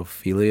Harvest at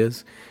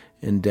Ophelia's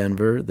in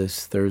Denver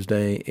this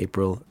Thursday,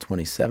 April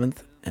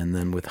 27th, and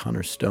then with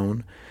Hunter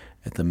Stone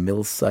at the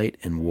Mill Site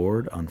in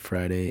Ward on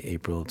Friday,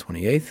 April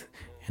 28th,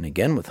 and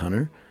again with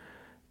Hunter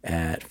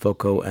at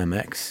Foco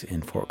MX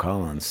in Fort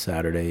Collins,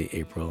 Saturday,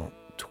 April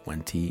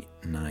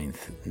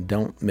 29th.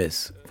 Don't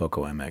miss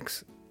Foco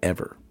MX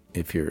ever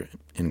if you're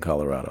in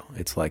Colorado.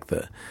 It's like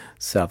the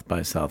South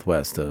by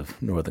Southwest of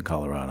northern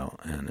Colorado,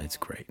 and it's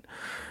great.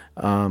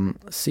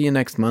 See you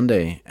next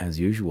Monday, as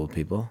usual,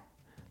 people.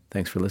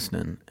 Thanks for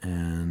listening.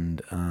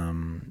 And,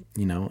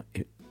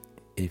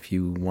 if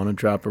you want to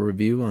drop a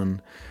review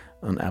on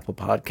Apple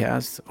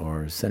Podcasts,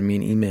 or send me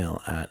an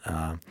email at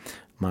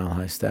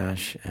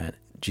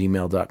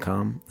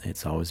milehighstash@gmail.com,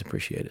 it's always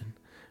appreciated.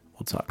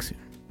 We'll talk soon.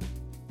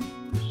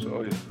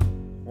 So you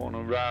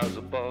wanna rise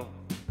above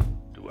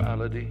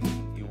duality,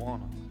 you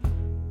wanna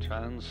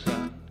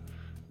transcend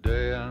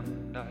day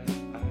and night.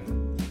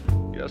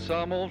 Yes,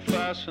 I'm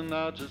old-fashioned,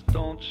 I just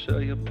don't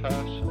share your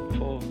passion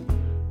for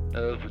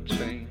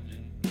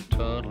ever-changing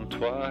eternal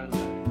twilight.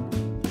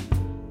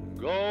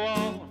 Go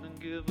on and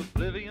give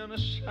oblivion a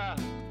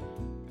shot.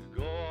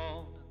 Go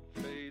on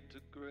and fade to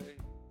gray.